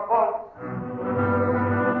 man your boats.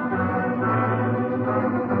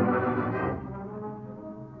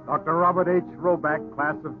 Dr. Robert H. Roback,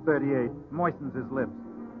 class of 38, moistens his lips.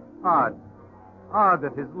 Odd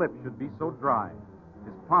that his lips should be so dry,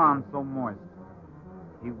 his palms so moist.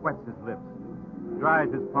 He wets his lips,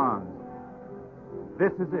 dries his palms.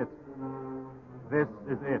 This is it. This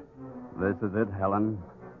is it. This is it, Helen.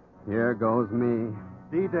 Here goes me.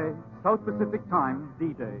 D-Day, South Pacific Time,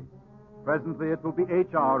 D-Day. Presently it will be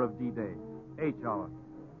H-hour of D-Day. H-hour.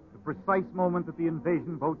 The precise moment that the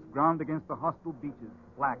invasion boats ground against the hostile beaches,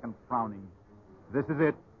 black and frowning. This is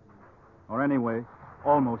it. Or anyway,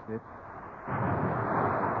 almost it.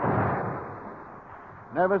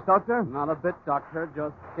 Nervous, Doctor? Not a bit, Doctor.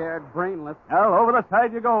 Just scared brainless. Well, over the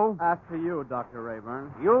side you go. After you, Dr.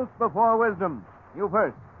 Rayburn. Youth before wisdom. You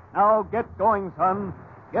first. Now get going, son.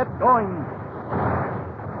 Get going.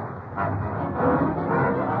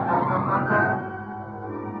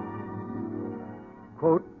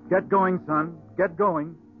 Quote, get going, son. Get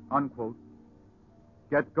going. Unquote.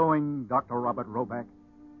 Get going, Dr. Robert Roback.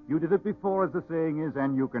 You did it before, as the saying is,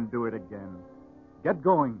 and you can do it again. Get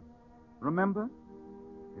going. Remember?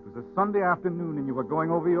 It was a Sunday afternoon, and you were going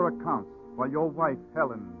over your accounts while your wife,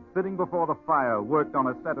 Helen, sitting before the fire, worked on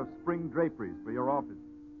a set of spring draperies for your office.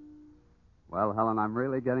 Well, Helen, I'm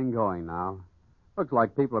really getting going now. Looks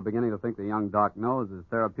like people are beginning to think the young doc knows his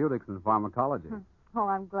therapeutics and pharmacology. Oh,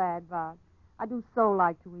 I'm glad, Bob. I do so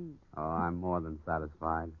like to eat. Oh, I'm more than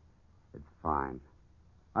satisfied. It's fine.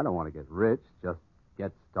 I don't want to get rich, just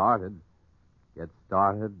get started. Get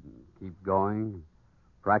started and keep going.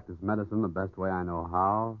 Practice medicine the best way I know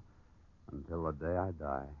how until the day I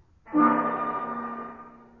die.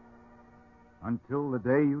 Until the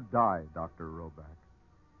day you die, Dr. Roback.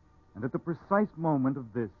 And at the precise moment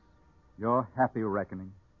of this, your happy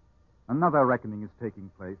reckoning, another reckoning is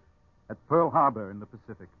taking place at Pearl Harbor in the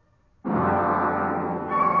Pacific.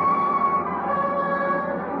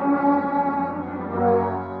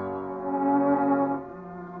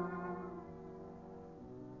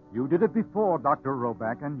 You did it before, Dr.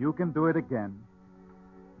 Roback, and you can do it again.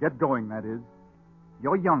 Get going, that is.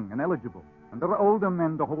 You're young and eligible, and there are older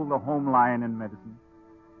men to hold the home line in medicine.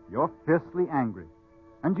 You're fiercely angry,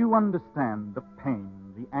 and you understand the pain,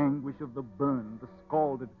 the anguish of the burned, the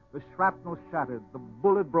scalded, the shrapnel-shattered, the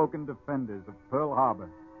bullet-broken defenders of Pearl Harbor.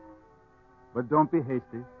 But don't be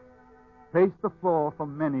hasty. Pace the floor for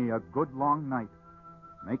many a good long night.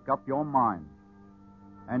 Make up your mind.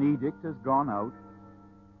 An edict has gone out.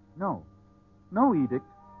 No edict.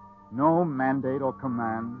 No mandate or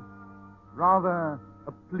command. Rather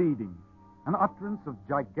a pleading, an utterance of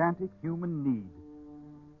gigantic human need.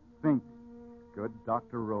 Think, good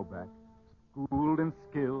Dr. Roback, schooled and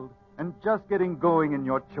skilled, and just getting going in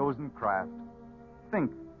your chosen craft.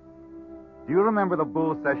 Think. Do you remember the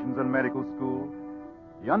bull sessions in medical school?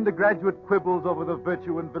 The undergraduate quibbles over the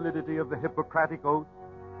virtue and validity of the Hippocratic Oath?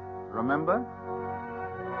 Remember?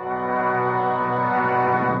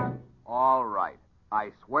 All right.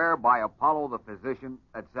 I swear by Apollo the physician,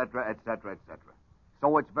 etc., etc., etc.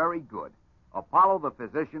 So it's very good. Apollo the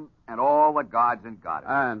physician, and all the gods and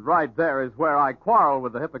goddesses. And right there is where I quarrel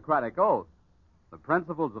with the Hippocratic Oath. The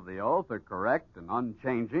principles of the oath are correct and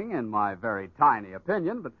unchanging in my very tiny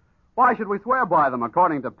opinion, but why should we swear by them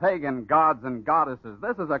according to pagan gods and goddesses?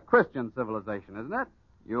 This is a Christian civilization, isn't it?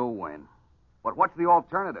 You win. But what's the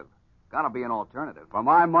alternative? Gotta be an alternative. For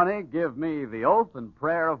my money, give me the oath and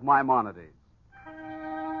prayer of Maimonides.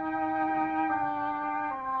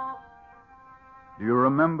 Do you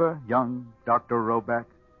remember, young Dr. Roback,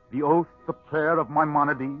 the oath, the prayer of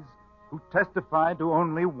Maimonides, who testified to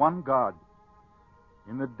only one God?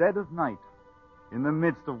 In the dead of night, in the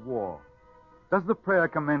midst of war, does the prayer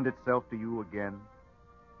commend itself to you again?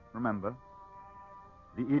 Remember,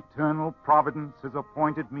 the eternal providence has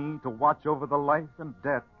appointed me to watch over the life and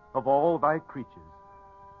death of all thy creatures.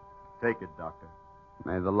 Take it, Doctor.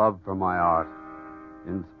 May the love for my art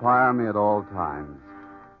inspire me at all times.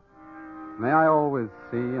 May I always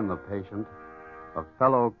see in the patient a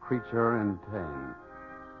fellow creature in pain.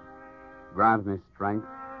 Grant me strength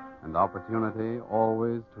and opportunity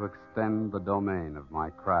always to extend the domain of my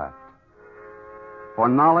craft. For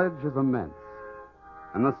knowledge is immense,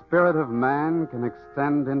 and the spirit of man can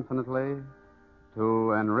extend infinitely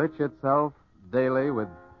to enrich itself daily with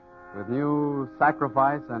new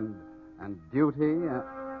sacrifice and duty.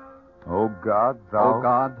 O God, thou... O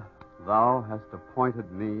God, thou hast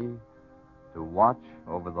appointed me to watch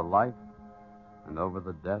over the life and over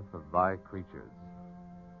the death of thy creatures.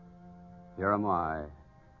 Here am I,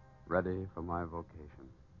 ready for my vocation.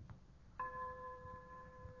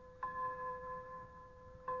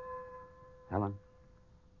 Helen,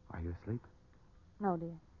 are you asleep? No,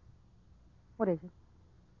 dear. What is it?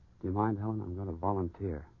 Do you mind, Helen? I'm going to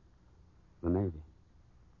volunteer. The Navy.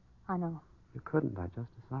 I know. You couldn't. I just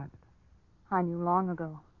decided. I knew long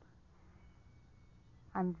ago.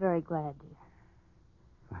 I'm very glad, dear.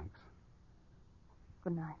 Thanks.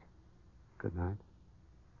 Good night. Good night.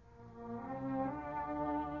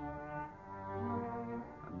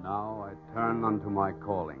 And now I turn unto my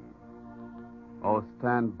calling. Oh,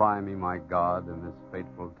 stand by me, my God, in this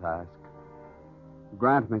fateful task.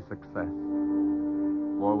 Grant me success.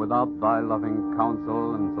 For without thy loving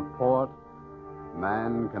counsel and support,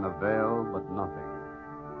 man can avail but nothing.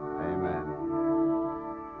 Amen.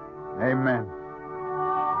 Amen.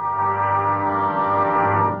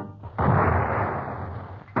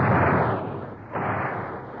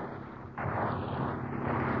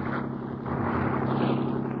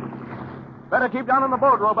 Better keep down on the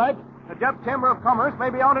boat, Roback. The Jap Chamber of Commerce may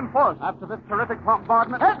be out in force. After this terrific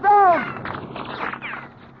bombardment. Head down!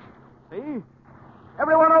 See?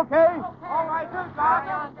 Everyone okay? All right,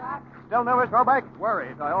 Doc. Still nervous, Roback?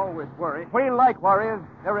 Worried. I always worry. We like warriors.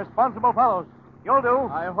 They're responsible fellows. You'll do.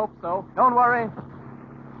 I hope so. Don't worry.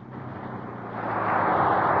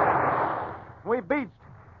 We beached.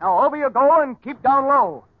 Now over you go and keep down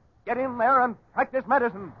low. Get in there and practice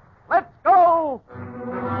medicine. Let's go!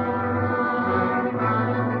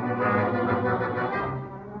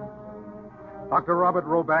 Dr. Robert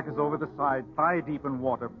Roback is over the side, thigh deep in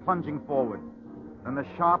water, plunging forward. Then the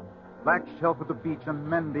sharp, black shelf of the beach and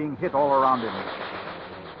men being hit all around him.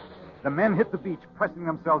 The men hit the beach, pressing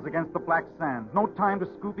themselves against the black sand. No time to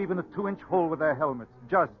scoop even a 2-inch hole with their helmets.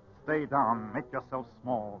 Just stay down. Make yourself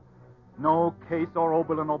small. No Case or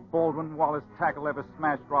Oberlin or Baldwin Wallace tackle ever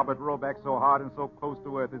smashed Robert Roback so hard and so close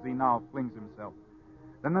to earth as he now flings himself.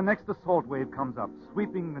 Then the next assault wave comes up,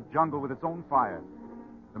 sweeping the jungle with its own fire.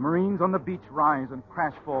 The Marines on the beach rise and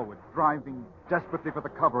crash forward, driving desperately for the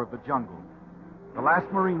cover of the jungle. The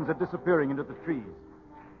last Marines are disappearing into the trees.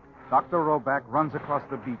 Dr. Roback runs across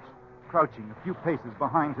the beach, crouching a few paces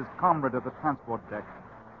behind his comrade at the transport deck,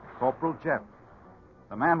 Corporal Jeff,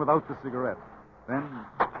 the man without the cigarette. Then...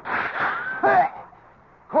 Hey!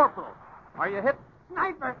 Corporal, are you hit?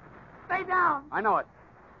 Sniper, stay down. I know it.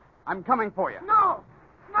 I'm coming for you. No,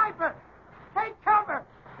 sniper, take cover.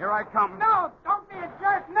 Here I come. No, don't be a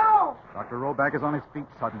jerk. No. Dr. Roback is on his feet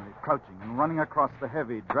suddenly, crouching and running across the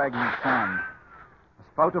heavy, dragging sand. A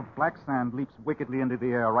spout of black sand leaps wickedly into the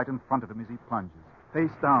air right in front of him as he plunges, face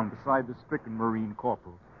down beside the stricken Marine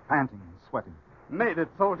corporal, panting and sweating. Made it,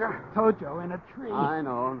 soldier. Tojo in a tree. I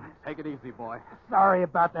know. Take it easy, boy. Sorry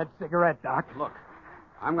about that cigarette, Doc. Look,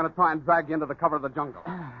 I'm going to try and drag you into the cover of the jungle.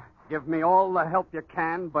 Give me all the help you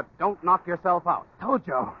can, but don't knock yourself out.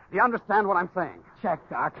 Tojo. Do you understand what I'm saying? Check,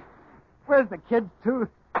 Doc. Where's the kid's tooth?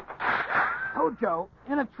 Tojo,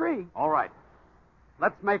 in a tree. All right.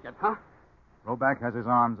 Let's make it, huh? Roback has his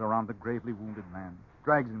arms around the gravely wounded man,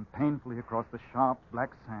 drags him painfully across the sharp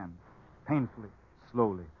black sand, painfully,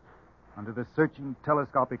 slowly, under the searching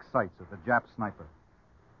telescopic sights of the Jap sniper.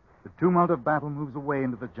 The tumult of battle moves away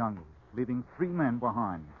into the jungle. leaving 3 men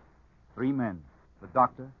behind. 3 men. The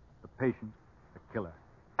doctor, the patient, the killer.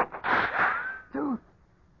 Tooth.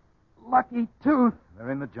 Lucky Tooth.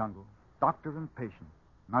 They're in the jungle. Doctor and patient.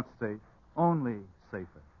 Not safe. Only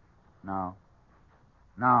safer. Now,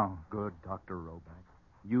 good Dr. Roback.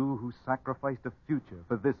 You who sacrificed a future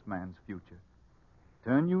for this man's future.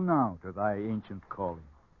 Turn you now to thy ancient calling.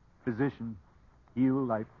 Physician, heal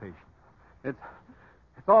thy patient.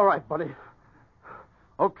 It's all right, buddy.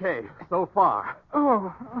 Okay, so far.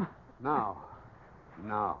 Oh. Now.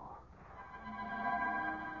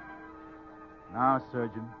 Now,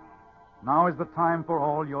 surgeon, now is the time for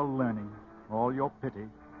all your learning, all your pity,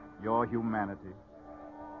 your humanity.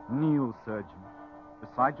 Kneel, surgeon,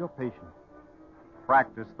 beside your patient.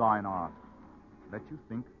 Practice thine art. Let you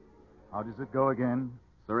think. How does it go again?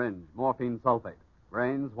 Syringe, morphine sulfate.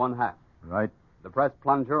 Grains, 1/2. Right. Depress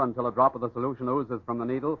plunger until a drop of the solution oozes from the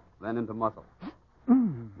needle, then into muscle.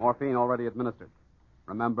 Morphine already administered.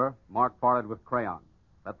 Remember, mark forehead with crayon.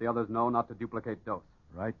 Let the others know not to duplicate dose.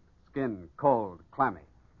 Right. Skin, cold, clammy.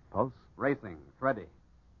 Pulse? Racing, thready.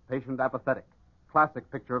 Patient apathetic. Classic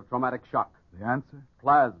picture of traumatic shock. The answer?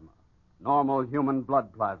 Plasma. Normal human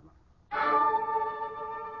blood plasma.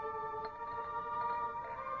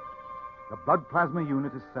 The blood plasma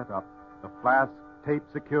unit is set up. The flask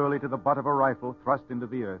taped securely to the butt of a rifle thrust into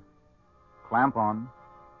the earth. Clamp on.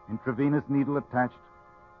 Intravenous needle attached.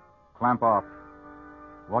 Clamp off.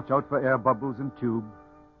 Watch out for air bubbles in tube.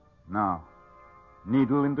 Now.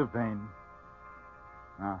 Needle into vein.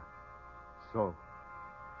 So.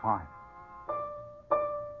 Fine.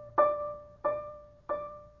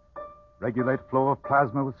 Regulate flow of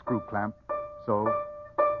plasma with screw clamp. So.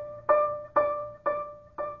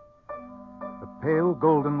 The pale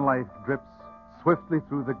golden light drips swiftly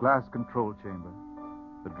through the glass control chamber.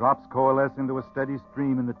 The drops coalesce into a steady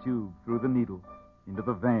stream in the tube, through the needle, into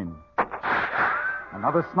the vein.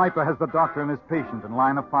 Another sniper has the doctor and his patient in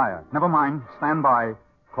line of fire. Never mind. Stand by.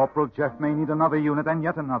 Corporal Jeff may need another unit and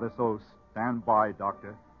yet another, so stand by,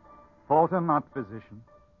 doctor. Falter not, physician.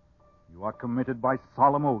 You are committed by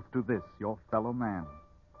solemn oath to this, your fellow man.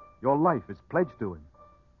 Your life is pledged to him.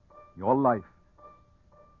 Your life.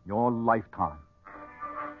 Your lifetime.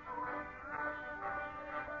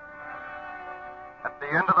 At the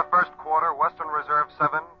end of the first quarter, Western Reserve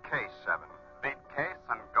 7, Case 7. Beat Case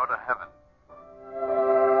and go to heaven.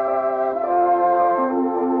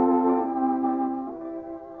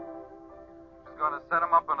 He's going to set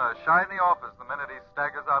him up in a shiny office the minute he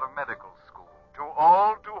staggers out of medical school. To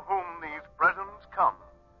all to whom these presents come,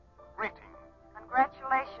 greetings.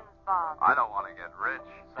 Congratulations, Bob. I don't want to get rich.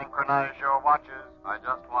 Synchronize your watches. I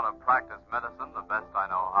just want to practice medicine the best I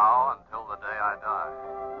know how until the day I die.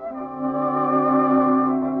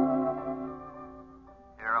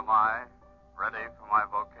 Here am I, ready for my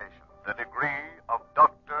vocation. The degree of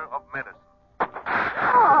Doctor of Medicine.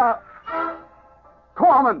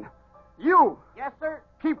 Corman! You! Yes, sir?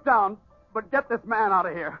 Keep down, but get this man out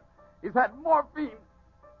of here. He's had morphine.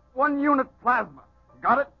 1 unit plasma.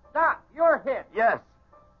 Got it? Doc, you're hit. Yes.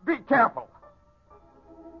 Be careful.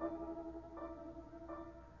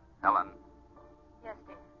 Helen, Yes,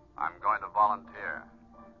 dear. I'm going to volunteer.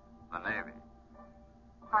 The Navy.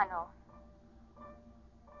 I know.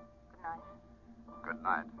 Good night. Good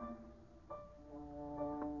night.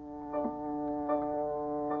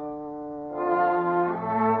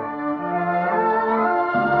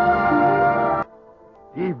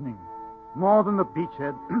 Evening. More than the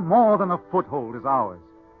beachhead, more than a foothold is ours.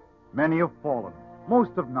 Many have fallen.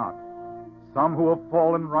 Most have not. Some who have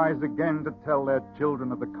fallen rise again to tell their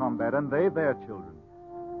children of the combat, and they their children.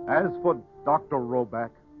 As for Dr. Roback,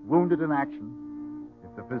 wounded in action,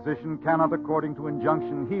 if the physician cannot, according to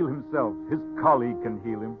injunction, heal himself, his colleague can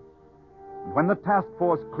heal him. And when the task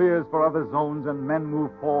force clears for other zones and men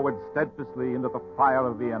move forward steadfastly into the fire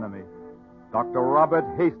of the enemy, Dr. Robert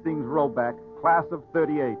Hastings Roback, class of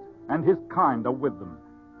 38, and his kind are with them.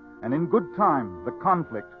 And in good time, the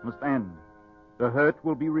conflict must end. The hurt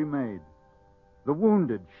will be remade. The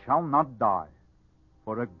wounded shall not die,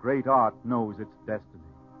 for a great art knows its destiny.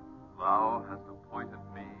 Thou hast appointed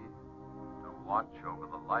me to watch over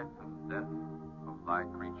the life and death of thy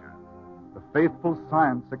creatures. The faithful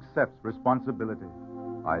science accepts responsibility.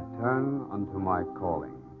 I turn unto my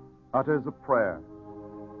calling. Utters a prayer.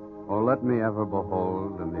 Oh, let me ever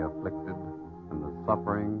behold in the afflicted and the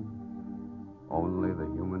suffering only the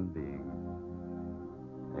human being.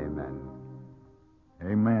 Amen.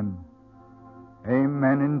 Amen.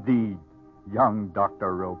 Amen indeed, young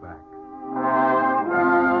Dr. Roback.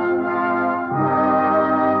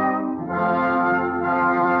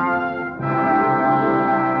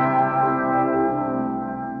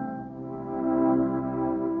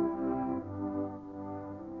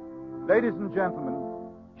 Ladies and gentlemen,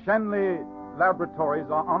 Shenley Laboratories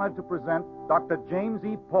are honored to present Dr. James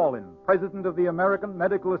E. Paulin, President of the American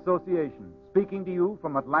Medical Association, speaking to you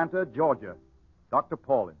from Atlanta, Georgia. Dr.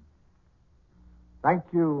 Paulin. Thank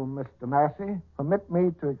you, Mr. Massey. Permit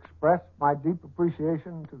me to express my deep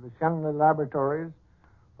appreciation to the Shenley Laboratories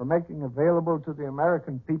for making available to the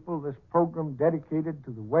American people this program dedicated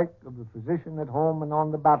to the work of the physician at home and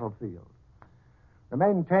on the battlefield. The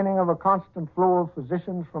maintaining of a constant flow of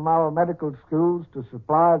physicians from our medical schools to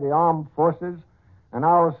supply the armed forces and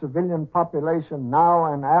our civilian population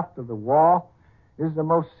now and after the war is the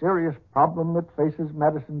most serious problem that faces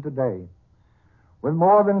medicine today. With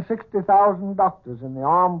more than 60,000 doctors in the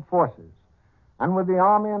armed forces, and with the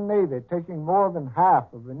Army and Navy taking more than half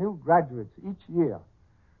of the new graduates each year,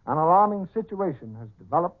 an alarming situation has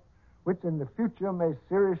developed which in the future may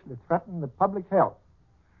seriously threaten the public health.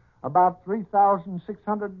 About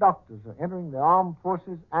 3,600 doctors are entering the armed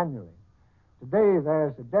forces annually. Today,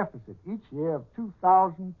 there's a deficit each year of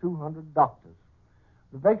 2,200 doctors.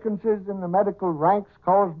 The vacancies in the medical ranks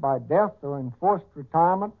caused by death or enforced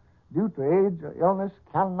retirement due to age or illness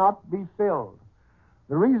cannot be filled.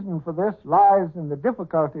 The reason for this lies in the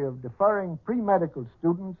difficulty of deferring pre-medical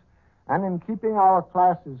students and in keeping our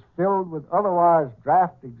classes filled with otherwise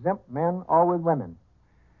draft-exempt men or with women.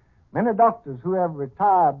 Many doctors who have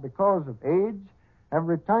retired because of age have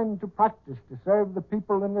returned to practice to serve the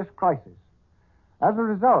people in this crisis. As a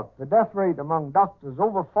result, the death rate among doctors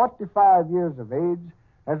over 45 years of age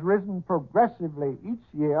has risen progressively each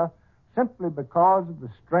year simply because of the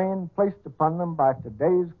strain placed upon them by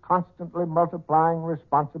today's constantly multiplying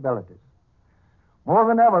responsibilities. More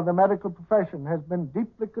than ever, the medical profession has been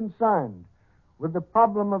deeply concerned with the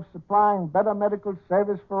problem of supplying better medical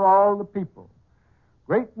service for all the people.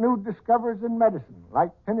 Great new discoveries in medicine, like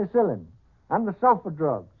penicillin and the sulfa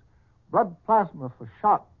drugs, blood plasma for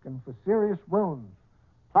shock and for serious wounds,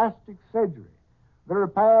 plastic surgery, the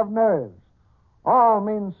repair of nerves, all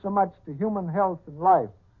mean so much to human health and life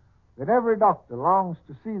that every doctor longs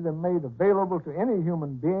to see them made available to any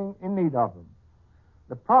human being in need of them.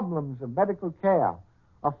 The problems of medical care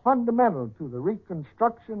are fundamental to the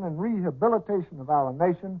reconstruction and rehabilitation of our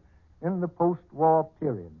nation in the post-war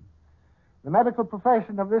period. The medical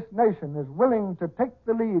profession of this nation is willing to take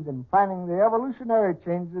the lead in planning the evolutionary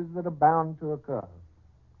changes that are bound to occur.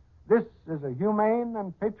 This is a humane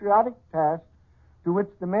and patriotic task to which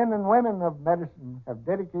the men and women of medicine have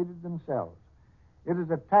dedicated themselves. It is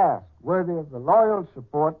a task worthy of the loyal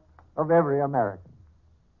support of every American.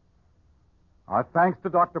 Our thanks to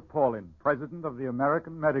Dr. Paulin, President of the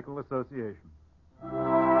American Medical Association.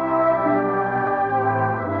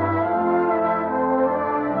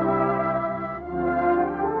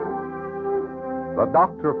 The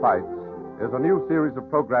Doctor Fights is a new series of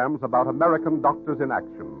programs about American doctors in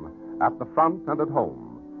action, at the front and at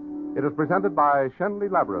home. It is presented by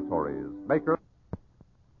Shenley Laboratories, makers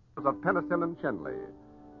of penicillin Shenley,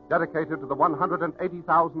 dedicated to the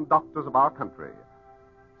 180,000 doctors of our country,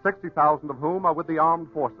 60,000 of whom are with the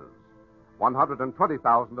armed forces,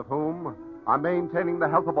 120,000 of whom are maintaining the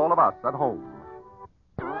health of all of us at home.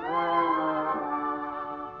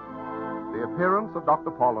 The appearance of Dr.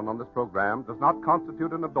 Paulin on this program does not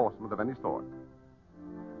constitute an endorsement of any sort.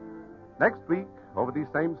 Next week, over these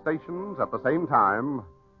same stations at the same time,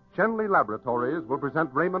 Shenley Laboratories will present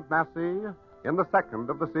Raymond Massey in the second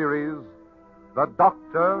of the series, The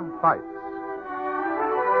Doctor Fights.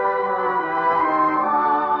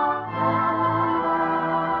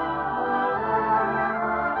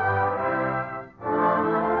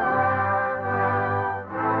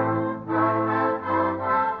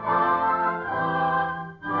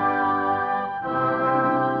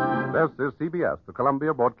 This is CBS, the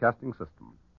Columbia Broadcasting System.